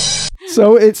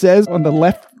 So it says on the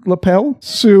left lapel,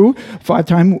 Sue,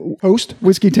 5-time host,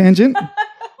 Whiskey Tangent.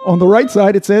 On the right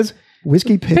side, it says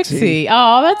Whiskey Pixie. Pixie.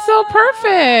 Oh, that's so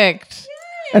perfect.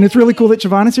 And it's really cool that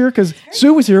Siobhan is here because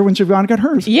Sue was here when Siobhan got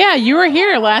hers. Yeah, you were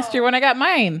here last year when I got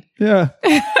mine. Yeah. Oh,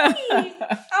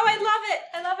 I love it.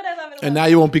 I love it. And now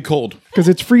you won't be cold. Because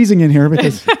it's freezing in here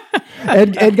because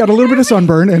Ed got a little bit of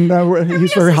sunburn and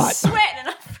he's very hot. Sweating and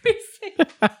I'm freezing.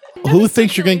 Who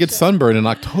thinks you're going to get sunburned in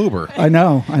October? I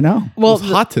know. Well, It's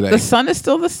hot today. The sun is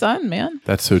still the sun, man.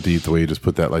 That's so deep the way you just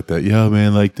put that like that. Yeah,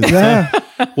 man, like the Yeah.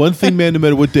 one thing, man, no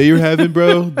matter what day you're having,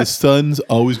 bro, the sun's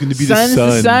always going to be Sun's the sun.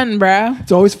 the sun, bro.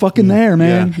 It's always fucking there,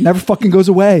 man. Yeah. Never fucking goes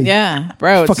away. Yeah,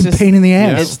 bro. It's Fucking just, pain in the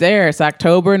ass. It's there. It's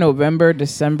October, November,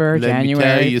 December, Let January, me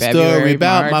tell you a February, story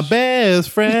about March. my best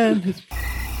friend.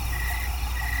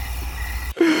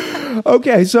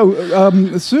 Okay,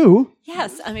 so Sue.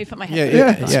 Yes, let me put my Yeah,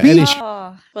 headphones Yeah, on. speech.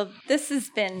 Oh, well, this has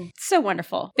been so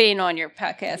wonderful being on your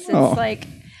podcast. It's Oh. like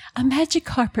a magic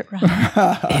carpet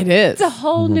ride. It is. It's a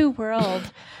whole new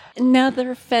world.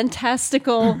 Another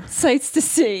fantastical sights to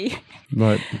see.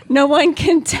 But No one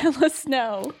can tell us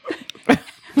no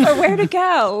or where to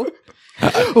go.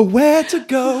 Where to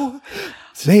go?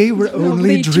 Say we're only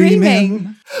Only dreaming.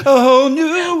 dreaming. A whole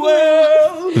new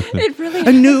world. It really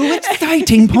A new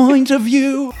exciting point of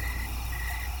view.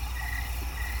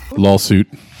 lawsuit,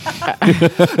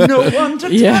 No one to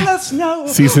Yeah. tell us no.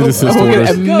 cease and desist We're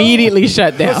orders. gonna immediately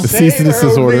shut down. The cease and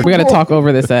desist order. We got to talk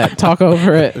over this. Talk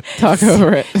over it. Talk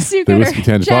over it. Sue The got Whiskey her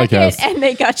Tangent jacket podcast. and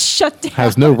they got shut down.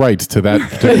 Has no rights to that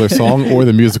particular song or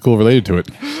the musical related to it.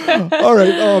 All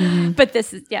right. But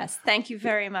this is, yes, thank you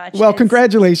very much. Well, It's-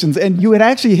 congratulations. And you had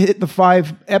actually hit the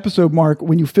 5-episode mark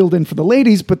when you filled in for the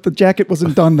ladies, but the jacket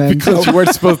wasn't done then. Because you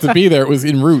weren't supposed to be there. It was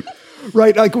en route.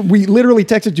 Right, like we literally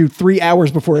texted you 3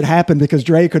 hours before it happened because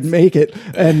Dre couldn't make it,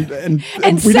 and And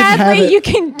we didn't have sadly, it. you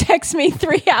can text me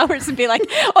 3 hours and be like,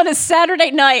 on a Saturday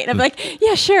night, and I'm like,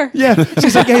 yeah, sure. Yeah,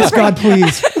 she's like, yes, God,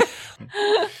 please.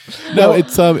 No,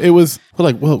 it was we're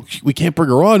like, well, we can't bring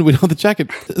her on. We don't have the jacket.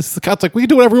 Scott's like, we can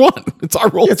do whatever we want. It's our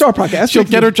role. It's our podcast. She'll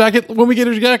get her jacket when we get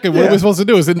her jacket. What Yeah. are we supposed to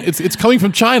do? It's coming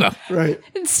from China. Right.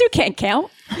 And Sue can't count.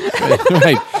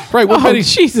 right. We're betting,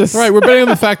 Jesus. Right. We're betting on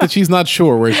the fact that she's not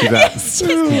sure where she's at.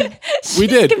 She's We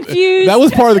did. confused. That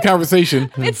was part of the conversation.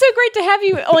 It's so great to have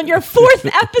you on your 4th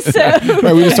episode.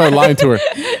 Right, we just started lying to her.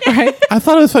 Right. I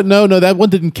thought it was fun. No, that one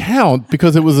didn't count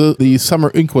because it was the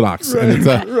summer equinox. And it's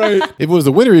Right. if it was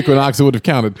the winter equinox, it would have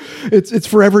counted. It's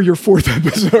forever your 4th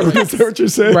episode. Is that what you're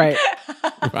saying? Right.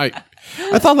 Right.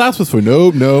 I thought last was for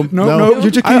no. You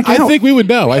just can't I count. think we would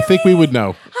know. I think we would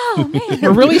know. Oh, man.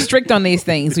 We're really strict on these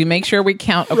things. We make sure we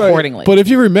count accordingly. But if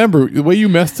you remember, the way you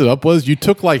messed it up was you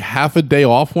took like half a day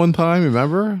off one time.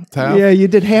 Remember? Yeah, you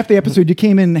did half the episode. You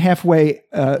came in halfway.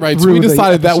 Right. So through we the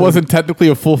decided that episode. wasn't technically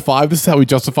a full 5. This is how we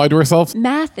justified to ourselves.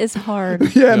 Math is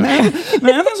hard. Yeah, math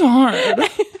is hard,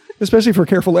 especially for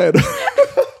Careful Ed.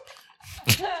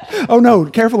 Oh no,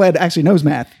 Careful Ed actually knows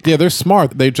math. Yeah, they're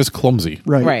smart. They're just clumsy.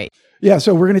 Right. right. Yeah,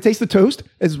 so we're going to taste the toast.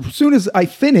 As soon as I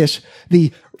finish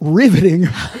the riveting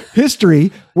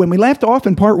history, when we left off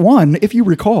in part 1, if you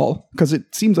recall, because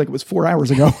it seems like it was 4 hours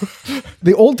ago,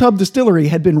 the Old Tub Distillery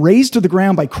had been razed to the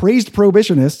ground by crazed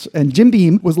prohibitionists, and Jim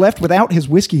Beam was left without his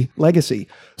whiskey legacy.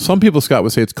 Some people, Scott,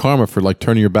 would say it's karma for like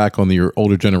turning your back on your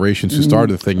older generations who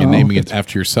started the thing and naming it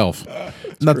after yourself.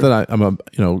 Not that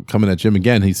I'm coming at Jim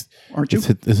again. Aren't you?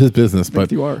 It's his business,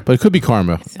 but you are. But it could be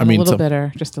karma. A little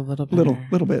bitter. Just a little bit.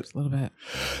 Little bit. Just a little bit.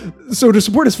 So to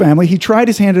support his family, he tried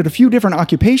his hand at a few different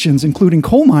occupations, including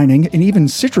coal mining and even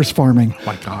citrus farming.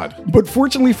 My God. But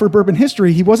fortunately for bourbon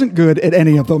history, he wasn't good at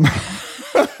any of them.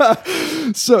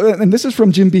 So, and this is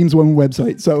from Jim Beam's own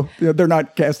website. So they're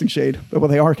not casting shade. Well,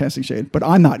 they are casting shade, but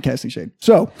I'm not casting shade.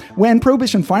 So when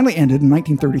Prohibition finally ended in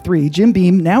 1933, Jim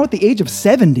Beam, now at the age of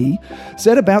 70,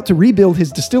 set about to rebuild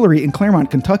his distillery in Claremont,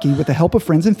 Kentucky with the help of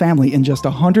friends and family in just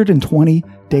 120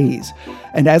 days.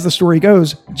 And as the story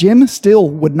goes, Jim still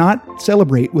would not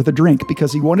celebrate with a drink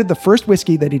because he wanted the first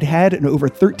whiskey that he'd had in over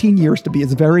 13 years to be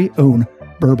his very own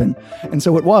bourbon. And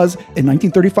so it was in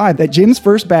 1935 that Jim's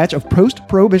first batch of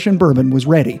post-Prohibition bourbon was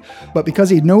ready. But because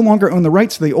he no longer owned the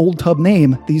rights to the Old Tub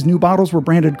name, these new bottles were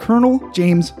branded Colonel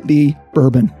James B.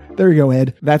 Bourbon. There you go,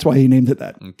 Ed. That's why he named it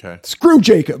that. Okay. Screw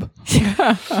Jacob.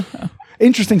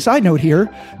 Interesting side note here.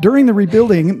 During the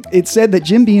rebuilding, it said that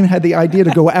Jim Beam had the idea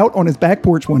to go out on his back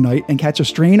porch one night and catch a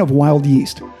strain of wild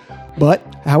yeast. But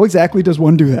how exactly does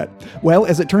one do that? Well,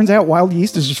 as it turns out, wild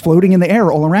yeast is just floating in the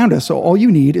air all around us, so all you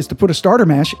need is to put a starter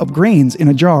mash of grains in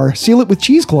a jar, seal it with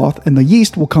cheesecloth, and the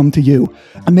yeast will come to you.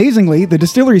 Amazingly, the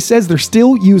distillery says they're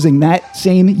still using that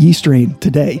same yeast strain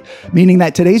today, meaning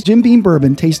that today's Jim Beam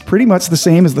bourbon tastes pretty much the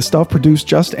same as the stuff produced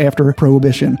just after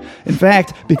Prohibition. In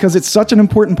fact, because it's such an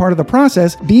important part of the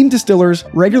process, Beam distillers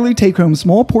regularly take home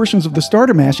small portions of the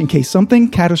starter mash in case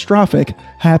something catastrophic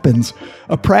happens,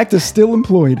 a practice still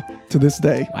employed to this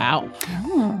day. Wow.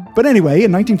 But anyway,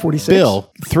 in 1946... Bill,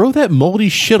 throw that moldy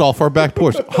shit off our back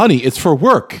porch. Honey, it's for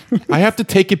work. I have to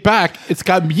take it back. It's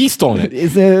got yeast on it.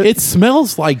 It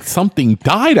smells like something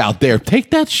died out there.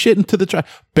 Take that shit into the trash.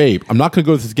 Babe, I'm not going to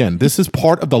go to this again. This is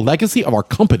part of the legacy of our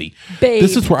company. Babe.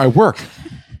 This is where I work.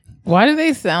 Why do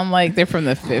they sound like they're from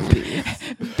the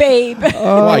 50s? Babe.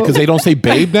 Why? Because they don't say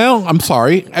babe now? I'm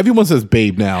sorry. Everyone says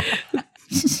babe now.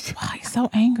 Why he's so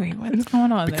angry? What is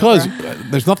going on? Because there,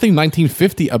 there's nothing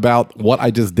 1950 about what I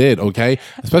just did, okay?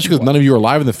 Especially because none of you are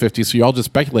alive in the 50s, so you're all just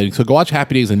speculating. So go watch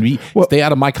Happy Days and stay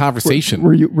out of my conversation.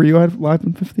 Were you alive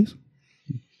in the 50s?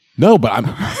 No, but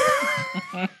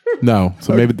I'm... No,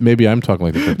 so maybe I'm talking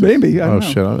like the 50s. Maybe. I don't know.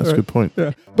 Shit, that's a good point.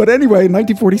 Yeah. But anyway, in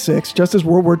 1946, just as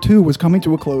World War II was coming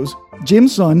to a close,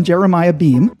 Jim's son, Jeremiah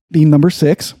Beam number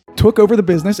 6, took over the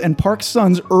business, and Park's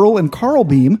sons, Earl and Carl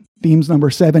Beams number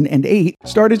 7 and 8,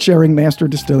 started sharing master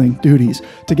distilling duties.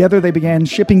 Together, they began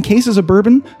shipping cases of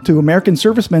bourbon to American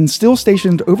servicemen still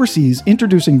stationed overseas,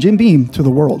 introducing Jim Beam to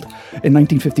the world. In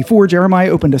 1954,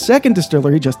 Jeremiah opened a second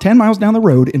distillery just 10 miles down the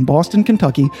road in Boston,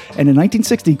 Kentucky, and in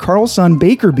 1960, Carl's son,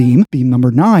 Baker Beam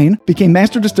number 9, became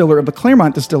master distiller of the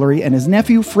Claremont Distillery, and his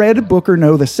nephew, Fred Booker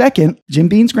No II, Jim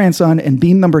Beam's grandson, and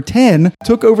Beam number 10,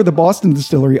 took over the Boston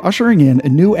Distillery, ushering in a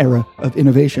new era of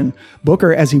innovation.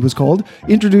 Booker, as he was called,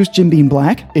 introduced Jim Beam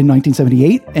Black in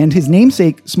 1978 and his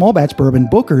namesake small batch bourbon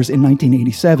Booker's in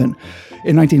 1987.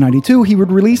 In 1992, he would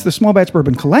release the small batch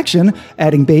bourbon collection,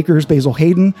 adding Baker's, Basil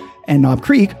Hayden, and Knob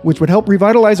Creek, which would help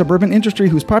revitalize a bourbon industry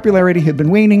whose popularity had been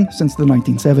waning since the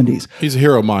 1970s. He's a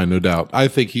hero of mine, no doubt. I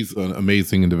think he's an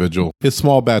amazing individual. His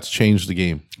small batch changed the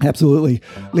game. Absolutely.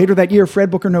 Later that year,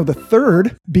 Fred Booker No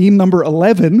III, Beam number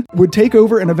 11, would take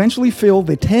over and eventually fill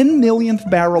the 10 millionth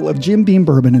barrel of Jim Beam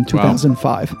bourbon in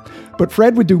 2005. Wow. But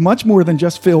Fred would do much more than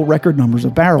just fill record numbers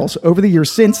of barrels. Over the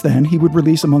years since then, he would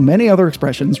release, among many other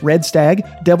expressions, Red Stag,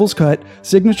 Devil's Cut,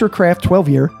 Signature Craft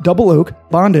 12-Year, Double Oak,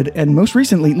 Bonded, and most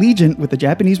recently, Legion with the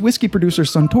Japanese whiskey producer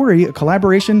Suntory, a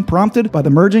collaboration prompted by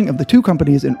the merging of the two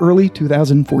companies in early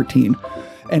 2014.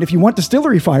 And if you want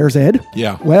distillery fires, Ed,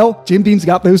 well, Jim Beam's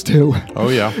got those too. Oh,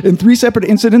 yeah. In 3 separate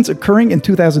incidents occurring in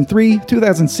 2003,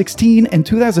 2016, and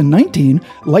 2019,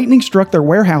 lightning struck their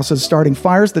warehouses, starting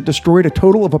fires that destroyed a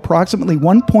total of approximately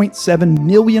 1.7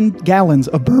 million gallons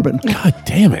of bourbon. God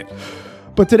damn it.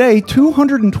 But today,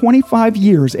 225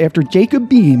 years after Jacob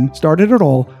Beam started it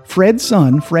all, Fred's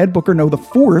son, Fred Booker No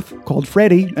IV, called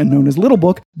Freddie and known as Little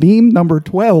Book, Beam number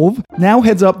 12, now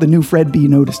heads up the new Fred B.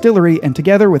 No Distillery, and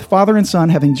together with father and son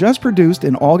having just produced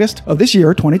in August of this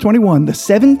year, 2021, the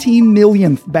 17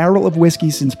 millionth barrel of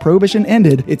whiskey since Prohibition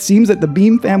ended, it seems that the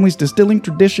Beam family's distilling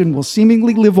tradition will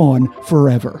seemingly live on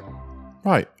forever.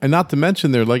 Right. And not to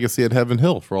mention their legacy at Heaven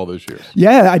Hill for all those years.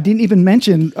 Yeah, I didn't even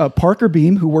mention Parker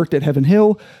Beam, who worked at Heaven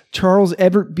Hill. Charles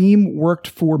Everett Beam worked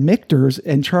for Michter's,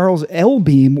 and Charles L.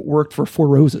 Beam worked for Four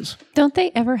Roses. Don't they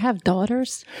ever have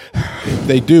daughters?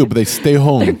 They do, but they stay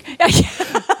home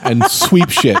and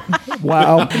sweep shit.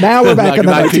 Wow. Now we're back in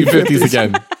the 1950s 1950s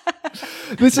again.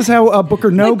 This is how Booker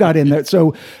No got in there.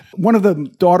 So one of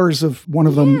the daughters of one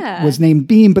of them was named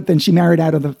Beam, but then she married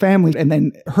out of the family, and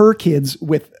then her kids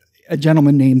with a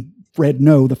gentleman named Fred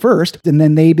No the First, and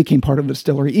then they became part of the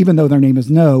distillery. Even though their name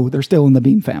is No, they're still in the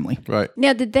Beam family. Right.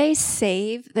 Now, did they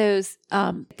save those,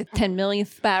 the 10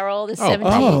 millionth barrel, the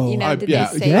 17, did they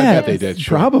save yeah, I bet those? they did.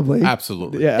 Sure. Probably.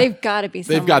 Absolutely. Yeah. They've got to be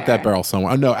somewhere. They've got that barrel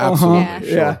somewhere. No,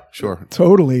 absolutely. Yeah. Sure.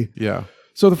 Totally. Yeah.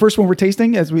 So the first one we're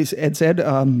tasting, as Ed said,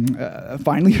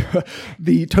 finally,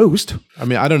 the toast. I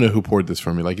mean, I don't know who poured this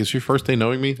for me. Like, it's your first day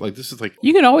knowing me? Like, this is like...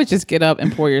 You can always just get up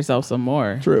and pour yourself some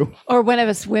more. True. Or one of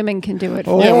us women can do it.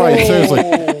 Yeah, right. Seriously.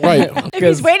 Right. If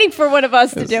he's waiting for one of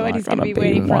us to do it, he's going to be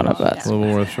waiting for one of us. A little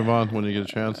more with Siobhan when you get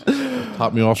a chance.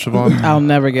 Top me off, Siobhan. I'll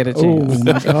never get a chance. Oh,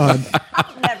 my God.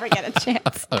 Never get a a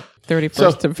chance.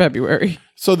 31st of February.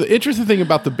 So the interesting thing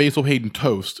about the Basil Hayden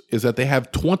toast is that they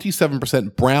have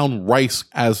 27% brown rice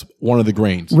as one of the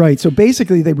grains. Right. So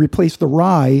basically, they replaced the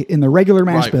rye in the regular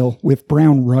mash Right. bill with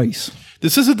brown rice.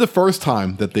 This isn't the first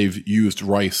time that they've used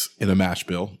rice in a mash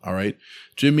bill, all right?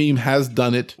 Jim Beam has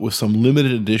done it with some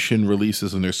limited edition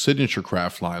releases in their signature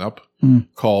craft lineup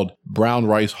called Brown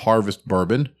Rice Harvest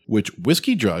Bourbon, which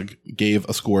Whiskey Jug gave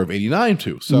a score of 89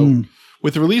 to. So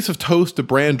with the release of Toast, the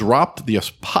brand dropped the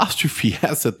apostrophe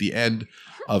S at the end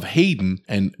of Hayden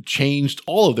and changed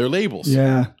all of their labels.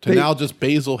 Yeah. To now just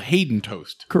Basil Hayden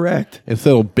Toast Correct.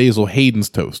 instead of Basil Hayden's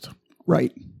Toast.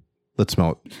 Right. Let's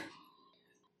smell it.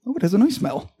 Oh, it has a nice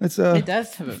smell. It's It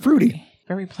does have a fruity.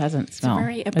 very pleasant smell.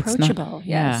 Very It's not- approachable.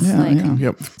 Yes. Yeah. Yeah, yeah.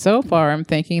 Yep. So far, I'm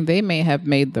thinking they may have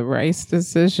made the rice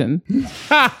decision.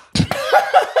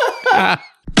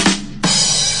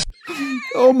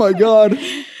 Oh my God.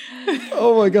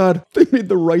 Oh my God. They made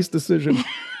the rice decision.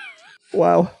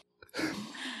 Wow.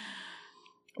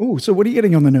 Oh, so what are you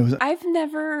getting on the nose? I've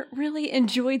never really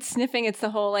enjoyed sniffing. It's the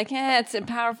whole like, it's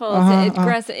powerful, it's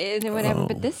aggressive, and whatever.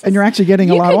 But this, And you're actually getting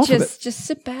a you lot could off of just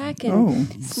sit back Oh. and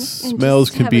sniff and Smells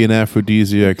just can have be a- an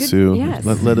aphrodisiac, good- Sue. yes.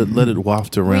 Let it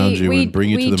waft around you and bring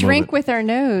you to we the drink moment. with our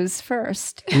nose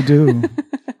first. We do.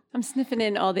 I'm sniffing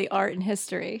in all the art and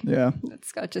history Yeah. that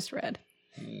Scott just read.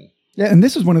 Yeah. And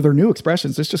this is one of their new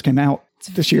expressions. This just came out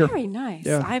this year. Very nice.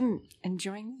 Yeah. I'm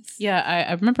enjoying this. Yeah,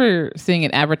 I remember seeing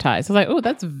it advertised. I was like, oh,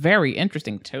 that's very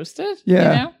interesting. Toasted? Yeah.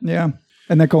 You know? Yeah.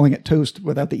 And they're calling it toast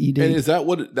without the ED. And is that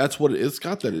that's what it is,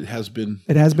 Scott? That it has been.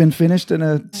 It has been finished in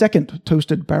a second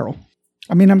toasted barrel.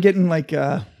 I mean, I'm getting like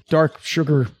dark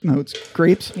sugar notes,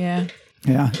 grapes. Yeah.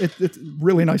 Yeah, it's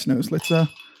really nice nose. Let's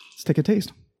take a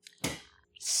taste.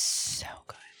 So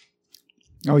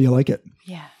good. Oh, you like it?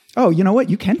 Yeah. Oh, you know what?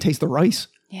 You can taste the rice.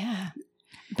 Yeah.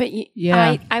 But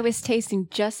Yeah. I was tasting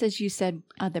just as you said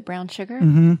the brown sugar.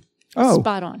 Oh,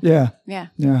 Spot on. yeah, Yeah.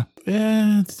 yeah.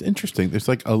 Yeah, it's interesting. There's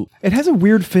like a. It has a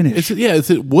weird finish. Is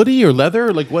it woody or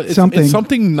leather? Like what? Something. It's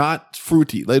something not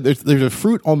fruity. Like there's a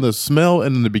fruit on the smell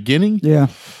and in the beginning, yeah,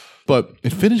 but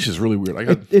it finishes really weird. I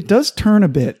got. it does turn a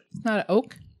bit. It's not an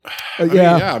oak.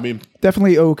 Yeah, I mean,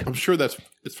 definitely oak. I'm sure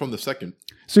it's from the second.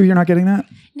 So you're not getting that?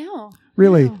 No.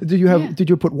 Really? No. Did you have? Yeah. Did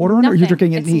you put water on it, or Nothing. you're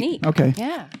drinking it It's neat? neat. Okay,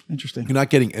 Yeah. interesting. You're not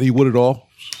getting any wood at all.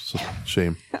 It's a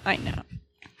shame. I know.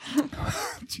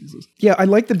 Jesus. Yeah, I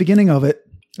like the beginning of it.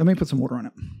 Let me put some water on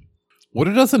it.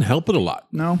 Water doesn't help it a lot.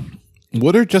 No.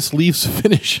 Water just leaves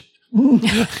finish.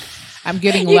 I'm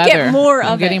getting You get leather. more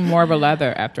I'm of getting it. more of a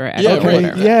leather after I add Yeah, the Okay,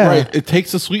 water. yeah. Right. It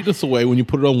takes the sweetness away when you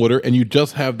put it on water, and you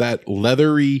just have that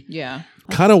leathery, Yeah.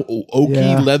 kind of oaky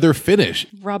Yeah. leather finish.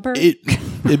 Rubber.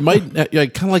 It might kind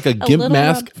of like a gimp little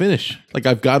mask rub. finish. Like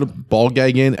I've got a ball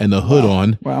gag in and the hood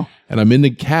on. Wow. And I'm in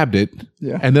the cabinet.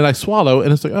 Yeah. And then I swallow,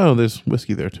 and it's like, oh, there's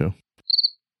whiskey there too.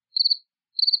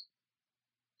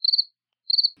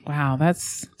 Wow,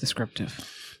 that's descriptive.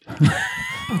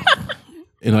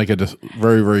 In like a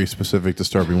very, very specific,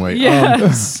 disturbing way.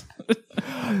 Yes.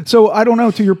 So I don't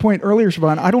know. To your point earlier,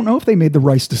 Siobhan, I don't know if they made the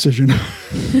rice decision.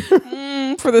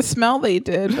 For the smell they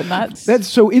did, but not. That's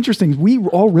so interesting. We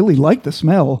all really like the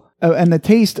smell and the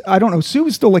taste. I don't know. Sue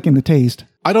is still liking the taste.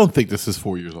 I don't think this is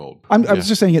 4 years old. I was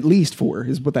just saying at least 4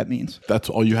 is what that means. That's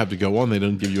all you have to go on. They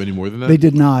don't give you any more than that. They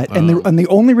did not. And the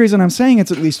only reason I'm saying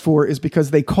it's at least 4 is because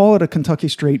they call it a Kentucky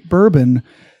Straight Bourbon.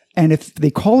 And if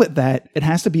they call it that, it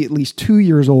has to be at least 2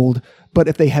 years old. But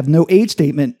if they have no age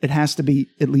statement, it has to be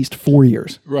at least 4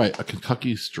 years. Right. A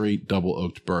Kentucky Straight Double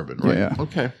Oaked Bourbon. Right. Yeah.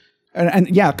 Okay. And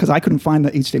yeah, because I couldn't find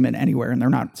the age statement anywhere, and they're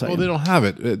not saying. Well, they don't have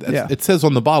it. Yeah. It says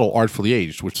on the bottle, artfully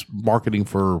aged, which is marketing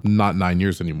for not 9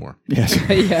 years anymore. Yes,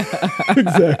 Yeah.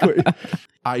 exactly.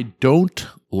 I don't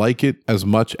like it as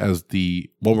much as the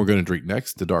one we're going to drink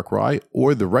next, the dark rye,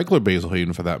 or the regular Basil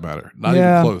Hayden for that matter. Not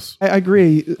even close. I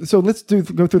agree. So let's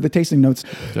go through the tasting notes.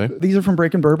 Okay. These are from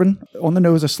Breaking Bourbon. On the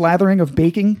nose, a slathering of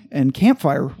baking and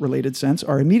campfire related scents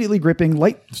are immediately gripping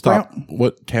light Stop. brown.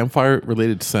 What campfire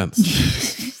related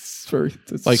scents?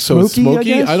 It's Like so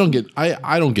smoky? I guess? I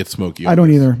don't get smoky. I don't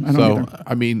either. I don't so either.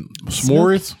 I mean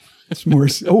s'mores.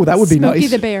 S'mores. Oh, that would be Smokey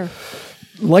nice. the Bear.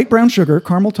 Light brown sugar,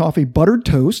 caramel toffee, buttered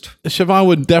toast. Siobhan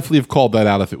would definitely have called that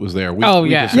out if it was there. We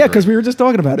Yeah. disagree. Yeah, because we were just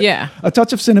talking about it. Yeah. A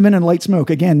touch of cinnamon and light smoke.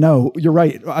 Again, no, you're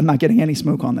right. I'm not getting any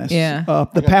smoke on this. Yeah.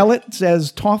 The palate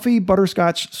says toffee,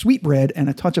 butterscotch, sweetbread, and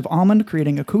a touch of almond,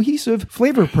 creating a cohesive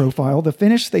flavor profile. The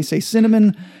finish, they say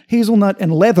cinnamon, hazelnut,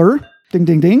 and leather. Ding,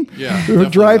 ding, ding. Yeah, definitely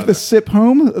Drive not the it. sip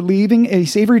home, leaving a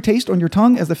savory taste on your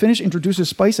tongue as the finish introduces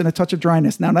spice and a touch of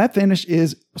dryness. Now, that finish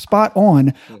is spot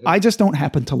on. I just don't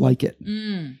happen to like it.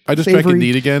 I just drank it Savory.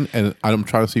 neat again, and I'm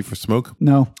trying to see for smoke.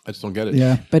 No. I just don't get it.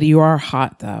 Yeah. But you are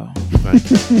hot though.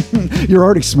 You're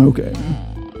already smoking.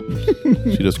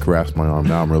 She just caressed my arm.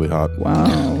 Now I'm really hot.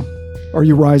 Wow. Are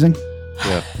you rising?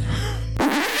 Yeah.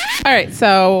 All right,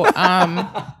 so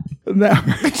Now,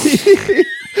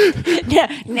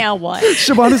 Now what?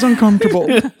 Siobhan is uncomfortable.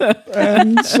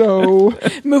 And so,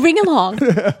 Moving along.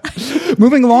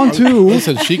 moving along to...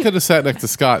 Listen, she could have sat next to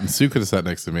Scott, and Sue could have sat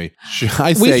next to me.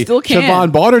 I say, still can.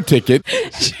 Siobhan bought her ticket.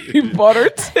 you bought her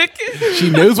ticket. She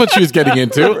knows what she was getting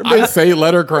into. I say,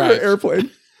 let her crash. Airplane.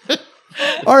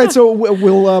 All right, so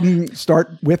we'll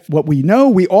start with what we know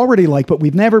we already like, but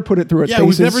we've never put it through its Yeah, we've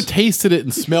paces. never tasted it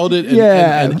and smelled it and,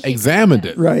 Yeah. and examined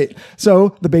it. Right.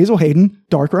 So the Basil Hayden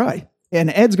Dark Rye. And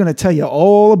Ed's going to tell you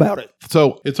all about it.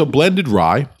 So it's a blended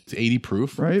rye. It's 80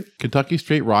 proof. Right. Kentucky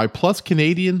straight rye plus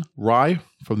Canadian rye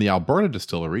from the Alberta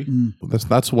distillery.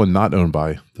 That's one not owned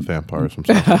by the vampires from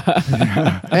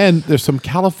South. And there's some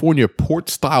California port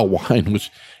style wine,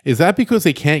 which is that because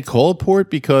they can't call it port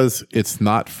because it's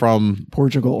not from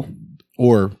Portugal.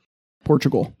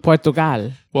 Portugal.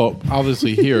 Well,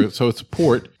 obviously here, so it's a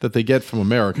port that they get from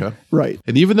America. Right.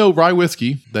 And even though rye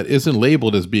whiskey that isn't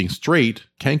labeled as being straight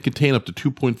can contain up to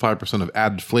 2.5% of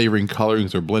added flavoring,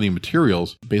 colorings, or blending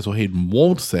materials, Basil Hayden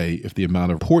won't say if the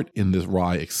amount of port in this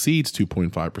rye exceeds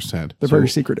 2.5%. They're very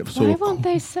secretive. Why won't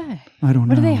they say? I don't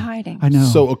know. What are they hiding? I know.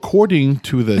 So according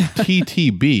to the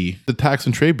TTB, the Tax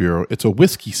and Trade Bureau, it's a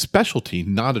whiskey specialty,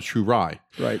 not a true rye.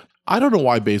 Right. I don't know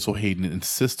why Basil Hayden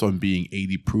insists on being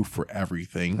 80 proof for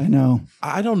everything. I know.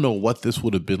 I don't know what this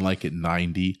would have been like at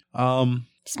 90.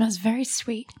 Smells very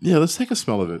sweet. Yeah, let's take a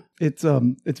smell of it. It's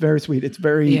very sweet. It's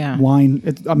very Yeah. wine.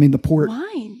 The port.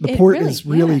 Wine. The It port really- is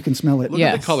really, yeah. you can smell it. Look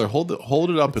at Yes. the color. Hold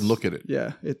it up and look at it.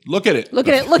 Yeah. Look at it. Look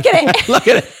at it. Look at it. Look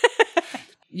at it.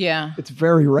 Yeah. It's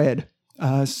very red.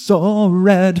 I saw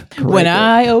red. When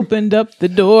I opened up the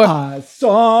door. I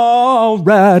saw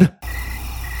red.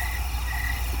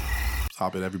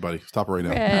 Stop it, everybody. Stop it right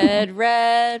now.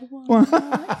 Red. Yeah,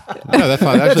 that's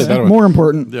not actually a better one. More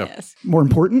important. Yeah. Yes. More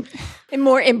important. And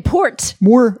more import.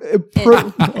 More.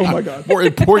 Oh my God. More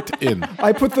important.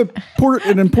 I put the port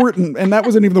in important, and that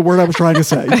wasn't even the word I was trying to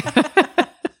say.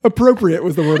 Appropriate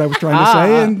was the word I was trying to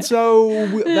say, and so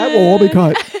that will all be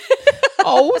cut.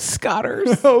 Oh,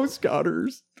 Scotters. Oh,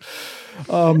 Scotters.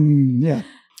 Yeah.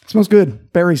 Smells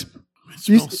good. Berries. It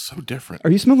smells so different.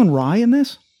 Are you smelling rye in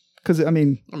this? Because there's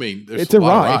it's a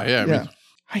lot rye. of rye. Yeah,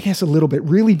 I guess a little bit.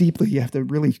 Really deeply, you have to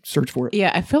really search for it.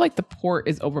 Yeah, I feel like the port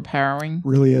is overpowering.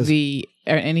 Really is.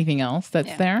 Or anything else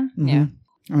that's there. Yeah.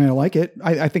 I mean, I like it.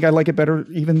 I think I like it better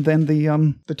even than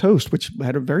the toast, which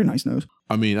had a very nice nose.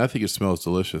 I think it smells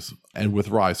delicious. And with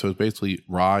rye, so it's basically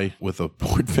rye with a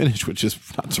port finish, which is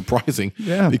not surprising.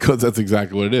 Yeah. Because that's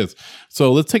exactly what it is.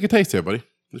 So let's take a taste here, buddy.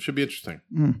 This should be interesting.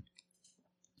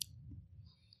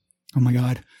 Oh my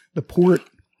God. The port.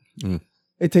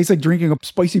 It tastes like drinking a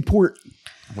spicy port.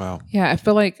 Wow. Yeah, I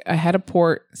feel like I had a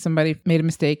port. Somebody made a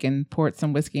mistake and poured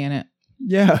some whiskey in it.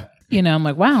 Yeah. I'm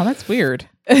like, wow, that's weird.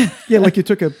 Yeah, like you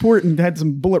took a port and had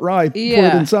some bullet rye poured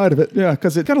Yeah. inside of it. Yeah,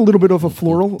 because it got a little bit of a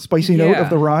floral, spicy note Yeah. of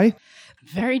the rye.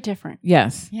 Very different.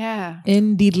 Yes. Yeah.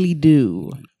 Indeedly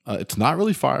do. It's not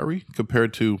really fiery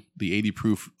compared to the 80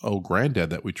 proof Old Granddad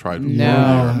that we tried.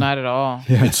 No, not at all.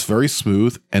 It's very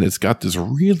smooth, and it's got this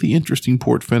really interesting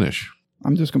port finish.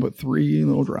 I'm just going to put 3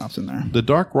 little drops in there. The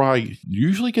dark rye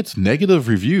usually gets negative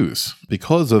reviews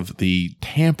because of the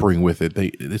tampering with it.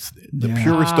 The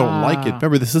purists don't like it.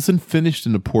 Remember, this isn't finished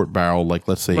in a port barrel like,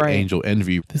 let's say, Right. Angel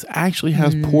Envy. This actually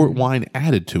has port wine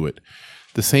added to it.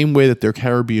 The same way that their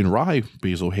Caribbean rye,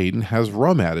 Basil Hayden, has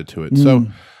rum added to it. So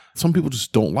some people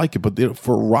just don't like it. But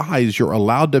for ryes, you're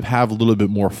allowed to have a little bit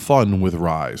more fun with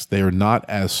ryes. They are not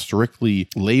as strictly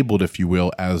labeled, if you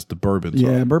will, as the bourbons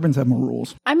Yeah, are. bourbons have more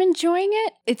rules. I'm enjoying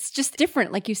it. It's just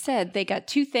different. Like you said, they got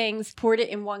 2 things, poured it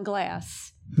in one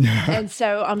glass. And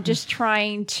so I'm just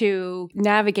trying to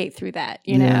navigate through that,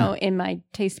 you know, in my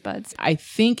taste buds. I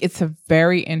think it's a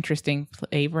very interesting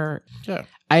flavor. Yeah.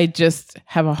 I just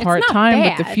have a hard not time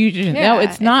with the bad. fusion. Yeah, No,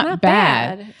 it's not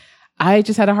bad. I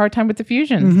just had a hard time with the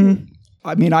fusion.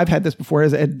 I mean, I've had this before,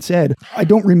 as Ed said. I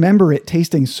don't remember it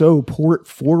tasting so port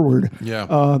forward. Yeah.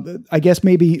 I guess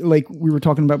maybe like we were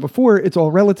talking about before, it's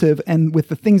all relative. And with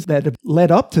the things that have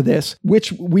led up to this,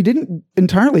 which we didn't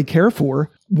entirely care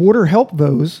for, water helped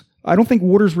those. I don't think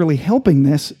water's really helping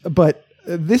this, but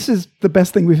this is the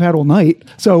best thing we've had all night.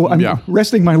 So I'm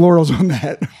resting my laurels on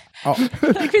that.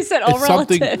 Like we said, all It's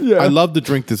something relative. I love to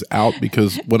drink this out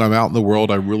because when I'm out in the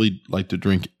world, I really like to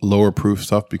drink lower proof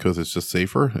stuff because it's just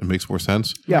safer. It makes more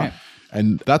sense. Yeah. Right.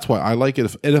 And that's why I like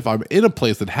it. If I'm in a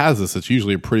place that has this, it's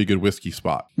usually a pretty good whiskey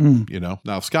spot. You know,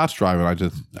 now if Scott's driving,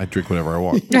 I drink whatever I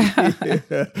want.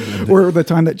 Or the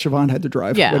time that Siobhan had to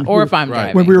drive. Yeah, when or we- if I'm Right.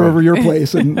 driving. when we were over your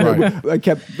place and Right. I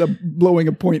kept blowing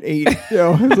a 0.8. You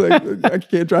know, it's like, I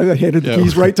can't drive. I handed the Yeah.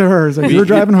 keys right to her. It's like, you're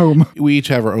driving home. We each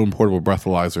have our own portable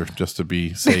breathalyzer just to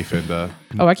be safe. And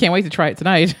Oh, I can't wait to try it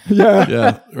tonight. Yeah.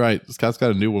 yeah, right. Scott's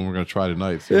got a new one we're going to try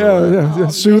tonight. So, Yeah.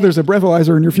 Sue, there's a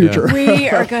breathalyzer in your future. We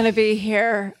are going to be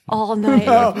here all night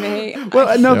with me.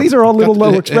 Well, no, these are all little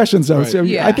low expressions, though. Right. So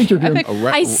Yeah. I think you're doing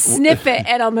I sniff it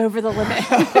and I'm over the limit.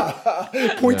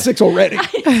 0.6 already.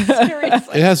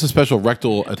 Seriously. It has a special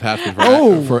rectal attachment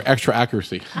for extra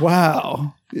accuracy.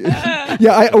 Wow. Yeah,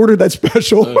 I ordered that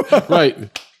special. Right.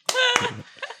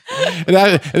 And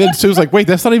then Sue's like, wait,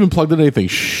 that's not even plugged in anything.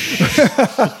 Shh.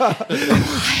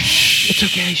 It's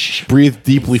okay. Shh. Breathe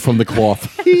deeply from the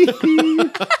cloth.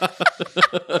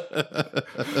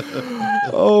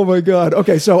 Oh my God.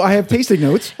 Okay, so I have tasting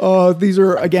notes. These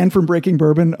are again from Breaking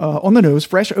Bourbon. On the nose,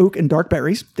 fresh oak and dark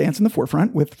berries dance in the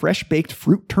forefront with fresh baked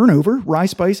fruit turnover, rye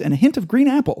spice, and a hint of green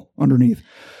apple underneath.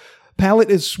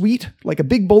 Palate is sweet like a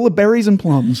big bowl of berries and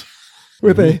plums,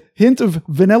 with a hint of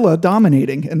vanilla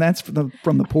dominating, and that's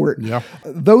from the port. Yeah.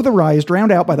 Though the rye is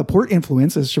drowned out by the port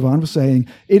influence, as Siobhan was saying,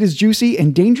 it is juicy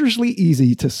and dangerously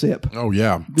easy to sip. Oh,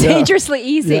 yeah. Dangerously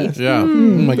easy. Yes. Yeah. Oh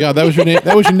my God, that was your name.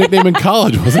 That was your nickname in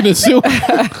college, wasn't it, Sue?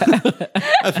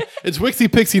 It's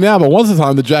Wixie Pixie now, but once upon a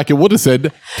time the jacket would have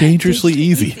said dangerously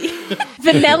easy.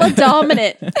 Vanilla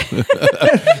dominant.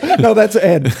 No, that's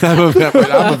Ed.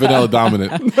 I'm a vanilla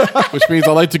dominant, which means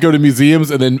I like to go to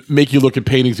museums and then make you look at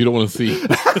paintings you don't want to see.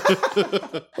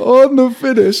 On the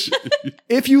finish.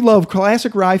 If you love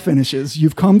classic rye finishes,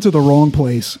 you've come to the wrong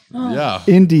place. Yeah.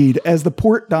 Indeed, as the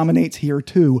port dominates here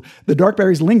too, the dark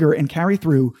berries linger and carry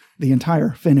through the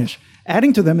entire finish.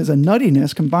 Adding to them is a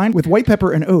nuttiness combined with white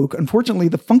pepper and oak. Unfortunately,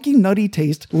 the funky nutty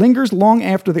taste lingers long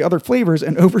after the other flavors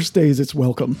and overstays its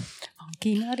welcome.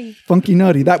 Funky nutty. Funky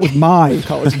nutty, that was my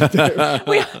college nickname.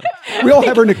 We all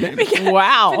have our nicknames.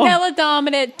 Wow. Vanilla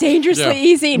dominant, dangerously Yeah.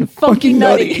 easy, and funky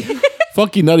nutty.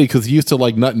 Funky nutty because he used to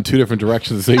like nut in two different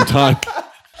directions at the same time.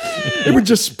 It would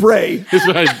just spray. It's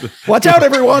right. Watch out,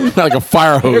 everyone. Like a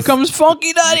fire hose. Here comes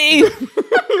Funky Nutty.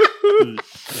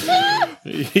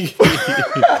 He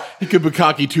could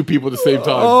bukkake two people at the same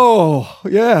time. Oh,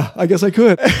 yeah, I guess I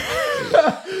could.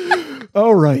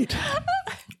 All right.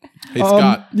 Hey,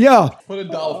 Scott. Yeah. Put a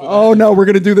dollop. Oh, no, we're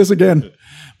going to do this again.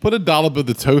 Put a dollop of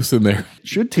the toast in there.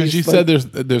 Should Because taste you like-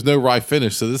 said there's no rye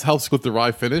finish, so this helps with the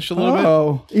rye finish a little bit.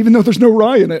 Oh, even though there's no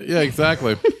rye in it. Yeah,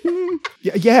 exactly.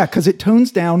 Yeah, because it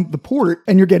tones down the port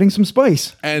and you're getting some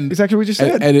spice. And exactly what you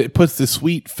said. And it puts the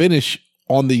sweet finish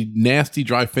on the nasty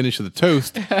dry finish of the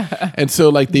toast. And so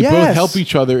like they both Yes. help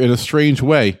each other in a strange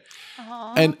way.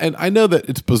 And I know that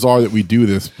it's bizarre that we do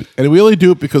this, and we only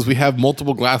do it because we have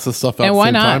multiple glasses of stuff out And at the why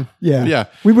same not? time. Yeah. Yeah.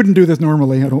 We wouldn't do this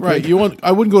normally, I don't Right. think.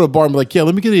 I wouldn't go to a bar and be like, yeah,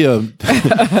 let me get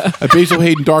a Basil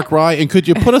Hayden dark rye, and could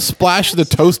you put a splash of the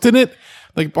toast in it?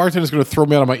 Like bartender's going to throw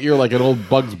me out of my ear like an old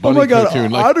Bugs Oh Bunny my God,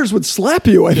 cartoon. Like otters would slap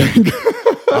you, I think.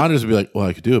 honors would be like, well,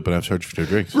 I could do it, but I've charged for 2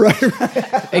 drinks.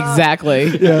 Exactly.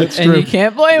 Yeah, it's and true. you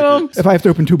can't blame them. If I have to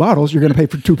open 2 bottles, you're going to pay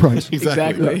for 2 price.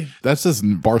 Exactly. That's just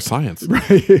bar science.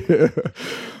 I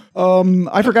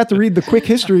forgot to read the quick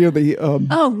history of the. Oh,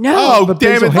 no. Oh, The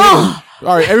damn Basil it. Hayden.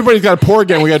 All right, everybody's got to pour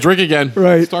again. We got to drink again.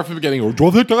 Right. Start from the beginning.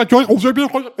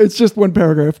 It's just 1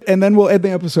 paragraph, and then we'll end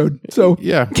the episode. So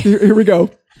Yeah. here we go.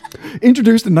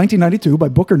 Introduced in 1992 by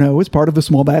Booker No as part of the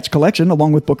Small Batch Collection,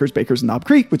 along with Booker's Bakers and Knob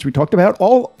Creek, which we talked about,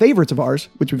 all favorites of ours,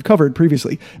 which we've covered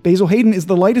previously. Basil Hayden is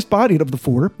the lightest bodied of the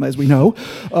 4, as we know,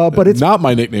 but it's Not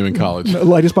my nickname in college.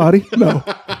 lightest body? No.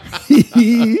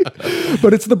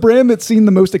 But it's the brand that's seen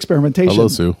the most experimentation. Hello,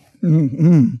 Sue.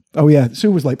 Oh, yeah.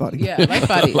 Sue was light body. Yeah, light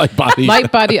body. Light body.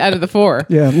 Light body out of the 4.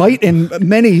 Yeah, light in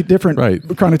many different Right.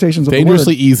 connotations of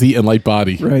Dangerously the easy and light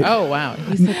body. word. Right. Oh, wow.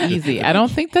 He said easy. I don't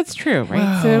think that's true,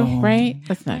 right, Sue? Right?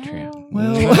 That's not true.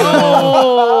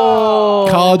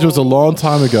 College was a long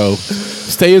time ago.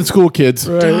 Stay in school, kids.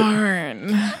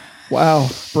 Darn. Wow.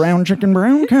 Brown chicken,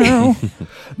 brown cow.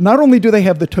 Not only do they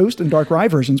have the toast and dark rye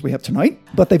versions we have tonight,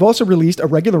 but they've also released a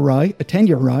regular rye, a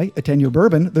 10-year rye, a 10-year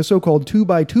bourbon, the so-called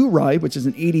 2x2 rye, which is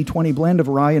an 80-20 blend of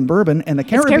rye and bourbon, and the It's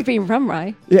Caribbean, Caribbean rum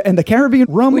rye. yeah, and the Caribbean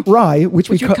rum rye, which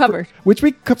we you covered.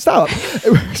 Stop.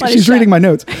 Funny She's shot. reading my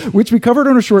notes. Which we covered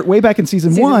on a short way back in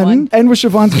season one, one. and was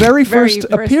Siobhan's very Very first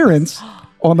first. appearance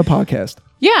on the podcast.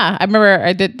 Yeah, I remember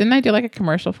I did. Didn't I do like a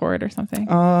commercial for it or something?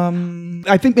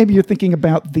 I think maybe you're thinking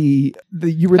about you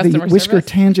were the Customer Whisker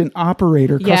service? Tangent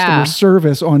operator, Yeah. customer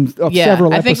service on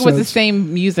several episodes. I think it was the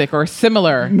same music or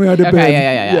similar. Might have Okay, been.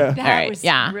 yeah. Yeah. That All right, was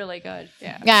yeah. really good.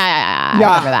 Yeah.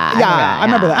 I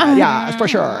remember that. Yeah, for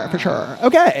sure.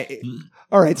 Okay.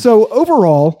 All right. So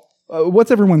overall,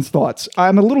 what's everyone's thoughts?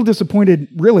 I'm a little disappointed,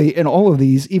 really, in all of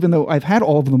these, even though I've had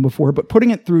all of them before. But putting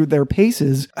it through their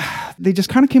paces, they just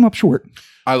kind of came up short.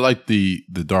 I like the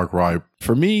dark rye.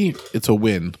 For me, it's a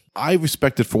win. I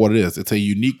respect it for what it is. It's a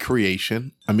unique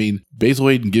creation. I mean, Basil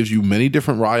Hayden gives you many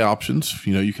different rye options.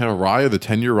 You know, you can have a rye or the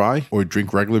 10-year rye, or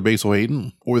drink regular Basil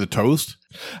Hayden, or the toast.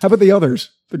 How about the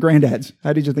others, the granddads?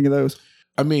 How did you think of those?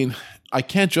 I mean, I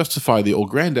can't justify the old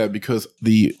Granddad because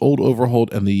the old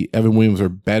Overholt and the Evan Williams are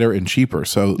better and cheaper.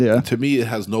 So to me, it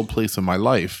has no place in my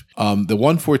life. The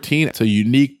 114, it's a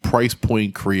unique price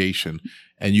point creation,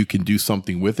 and you can do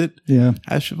something with it. Yeah.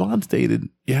 As Siobhan stated,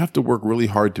 you have to work really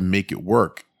hard to make it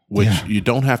work, which you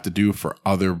don't have to do for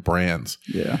other brands.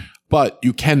 Yeah. But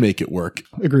you can make it work.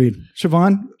 Agreed.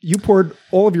 Siobhan, you poured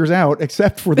all of yours out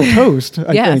except for the toast,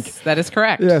 I Yes, think. that is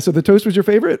correct. Yeah, so the toast was your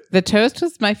favorite? The toast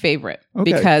was my favorite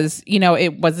because,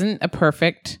 it wasn't a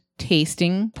perfect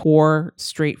tasting pour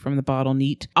straight from the bottle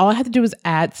neat. All I had to do was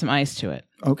add some ice to it.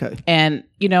 Okay. And,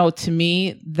 to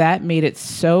me, that made it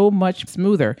so much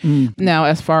smoother. Now,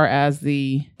 as far as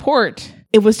the port,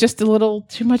 it was just a little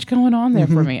too much going on there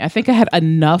for me. I think I had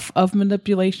enough of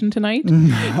manipulation tonight.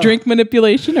 Drink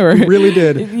manipulation or... We really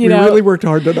did. We really worked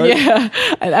hard tonight. Yeah.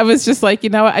 I was just like,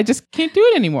 I just can't do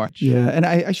it anymore. Yeah, and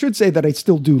I should say that I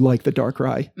still do like the dark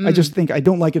rye. I just think I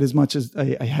don't like it as much as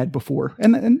I had before.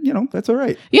 And that's all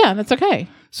right. Yeah, that's okay.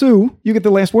 Sue, you get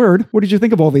the last word. What did you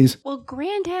think of all these? Well,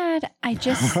 Granddad, I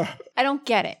don't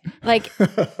get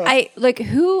it.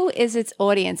 Who is its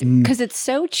audience? Because it's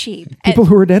so cheap. People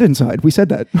who are dead inside. We said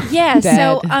that. Yeah, Dead.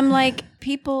 so I'm like,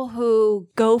 people who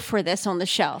go for this on the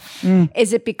shelf,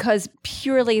 is it because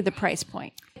purely the price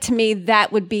point? To me,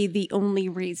 that would be the only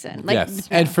reason. Yes.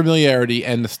 And familiarity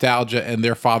and nostalgia, and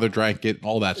their father drank it,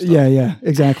 all that stuff. Yeah,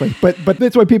 exactly. But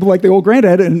that's why people like the old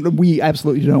granddad, and we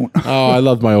absolutely don't. Oh, I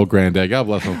loved my old granddad. God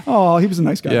bless him. Oh, he was a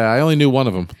nice guy. Yeah, I only knew one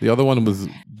of them. The other one was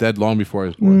dead long before I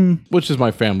was born, which is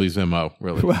my family's MO,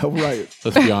 really. Well, right.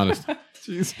 Let's be honest.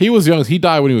 He was young. He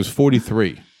died when he was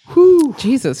 43. Whew.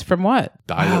 Jesus, from what?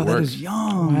 Died Wow, at that work. is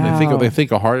young. They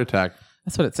think a heart attack.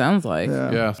 That's what it sounds like.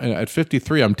 Yeah. And at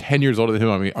 53, I'm 10 years older than him.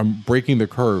 I mean, I'm breaking the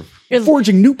curve. You're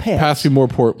forging new paths. Pass me more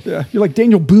port. Yeah, you're like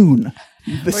Daniel Boone,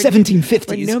 the 1750s.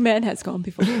 Where no man has gone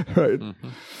before. Right.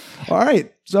 All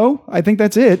right. So I think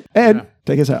that's it. Ed,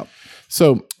 take us out.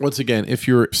 So once again, if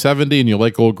you're 70 and you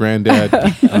like old granddad,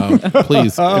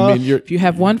 please. I mean, If you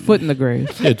have one foot in the grave.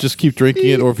 just keep drinking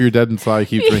it. Or if you're dead inside,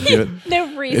 keep drinking it.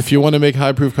 No reason. If you want to make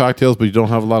high proof cocktails, but you don't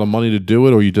have a lot of money to do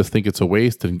it, or you just think it's a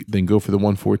waste, then go for the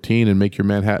 114 and make your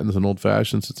Manhattans and old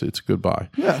fashions. It's a good buy.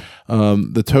 Yeah.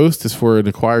 The toast is for an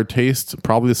acquired taste.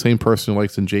 Probably the same person who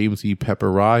likes the James E. Pepper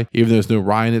rye. Even though there's no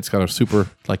rye in it, it's got a super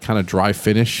kind of dry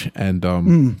finish. And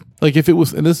like if it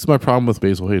was, and this is my problem with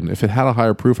Basil Hayden, if it had a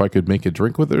higher proof, I could make a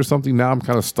drink with it or something. Now I'm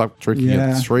kind of stuck drinking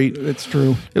it straight. It's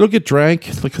true. It'll get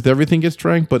drank, because everything gets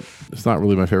drank, but it's not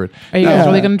really my favorite. Are you guys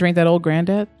really going to drink that old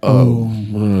granddad? We got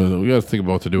to think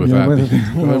about what to do with that.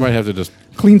 I might have to just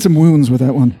Clean some wounds with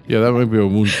that one. Yeah, that might be a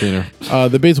wound cleaner.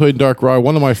 The Basil Hayden Dark Rye,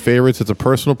 one of my favorites. It's a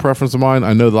personal preference of mine.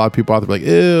 I know a lot of people out there are like,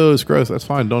 ew, it's gross. That's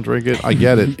fine. Don't drink it. I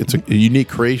get it. It's a unique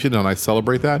creation, and I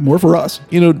celebrate that. More for us.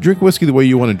 Drink whiskey the way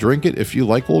you want to drink it. If you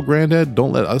like Old Granddad,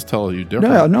 don't let us tell you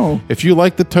different. Yeah, no. If you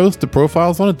like the toast, the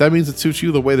profiles on it, that means it suits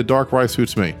you the way the Dark Rye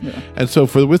suits me. Yeah. And so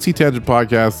for the Whiskey Tangent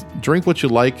podcast, drink what you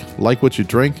like what you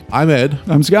drink. I'm Ed.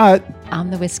 I'm Scott.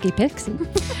 I'm the Whiskey Pixie.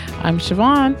 I'm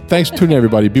Siobhan. Thanks for tuning in,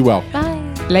 everybody. Be well. Bye.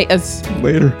 Laters.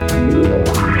 Later.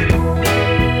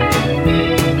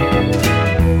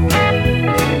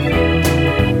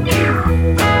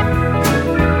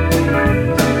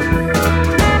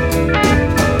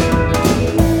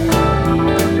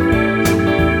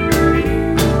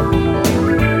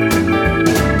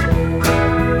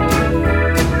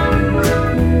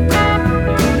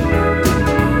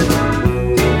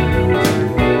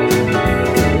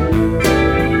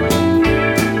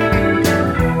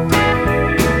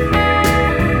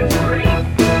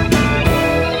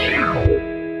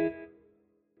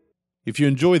 If you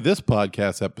enjoyed this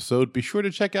podcast episode, be sure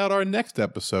to check out our next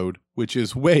episode, which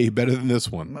is way better than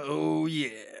this one. Oh,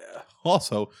 yeah.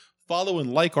 Also, follow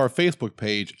and like our Facebook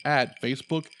page at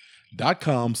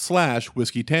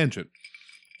facebook.com/Whiskey Tangent.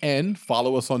 And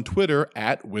follow us on Twitter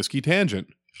at Whiskey Tangent.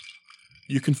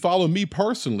 You can follow me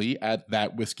personally at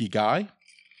That Whiskey Guy.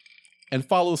 And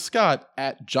follow Scott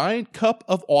at Giant Cup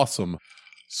of Awesome,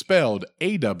 spelled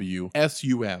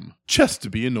AWSUM, just to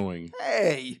be annoying.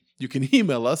 Hey! You can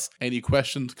email us any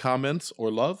questions, comments, or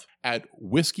love at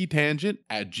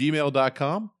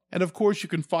whiskeytangent@gmail.com. And of course, you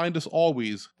can find us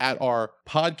always at our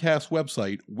podcast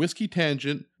website,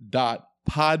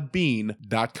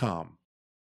 whiskeytangent.podbean.com.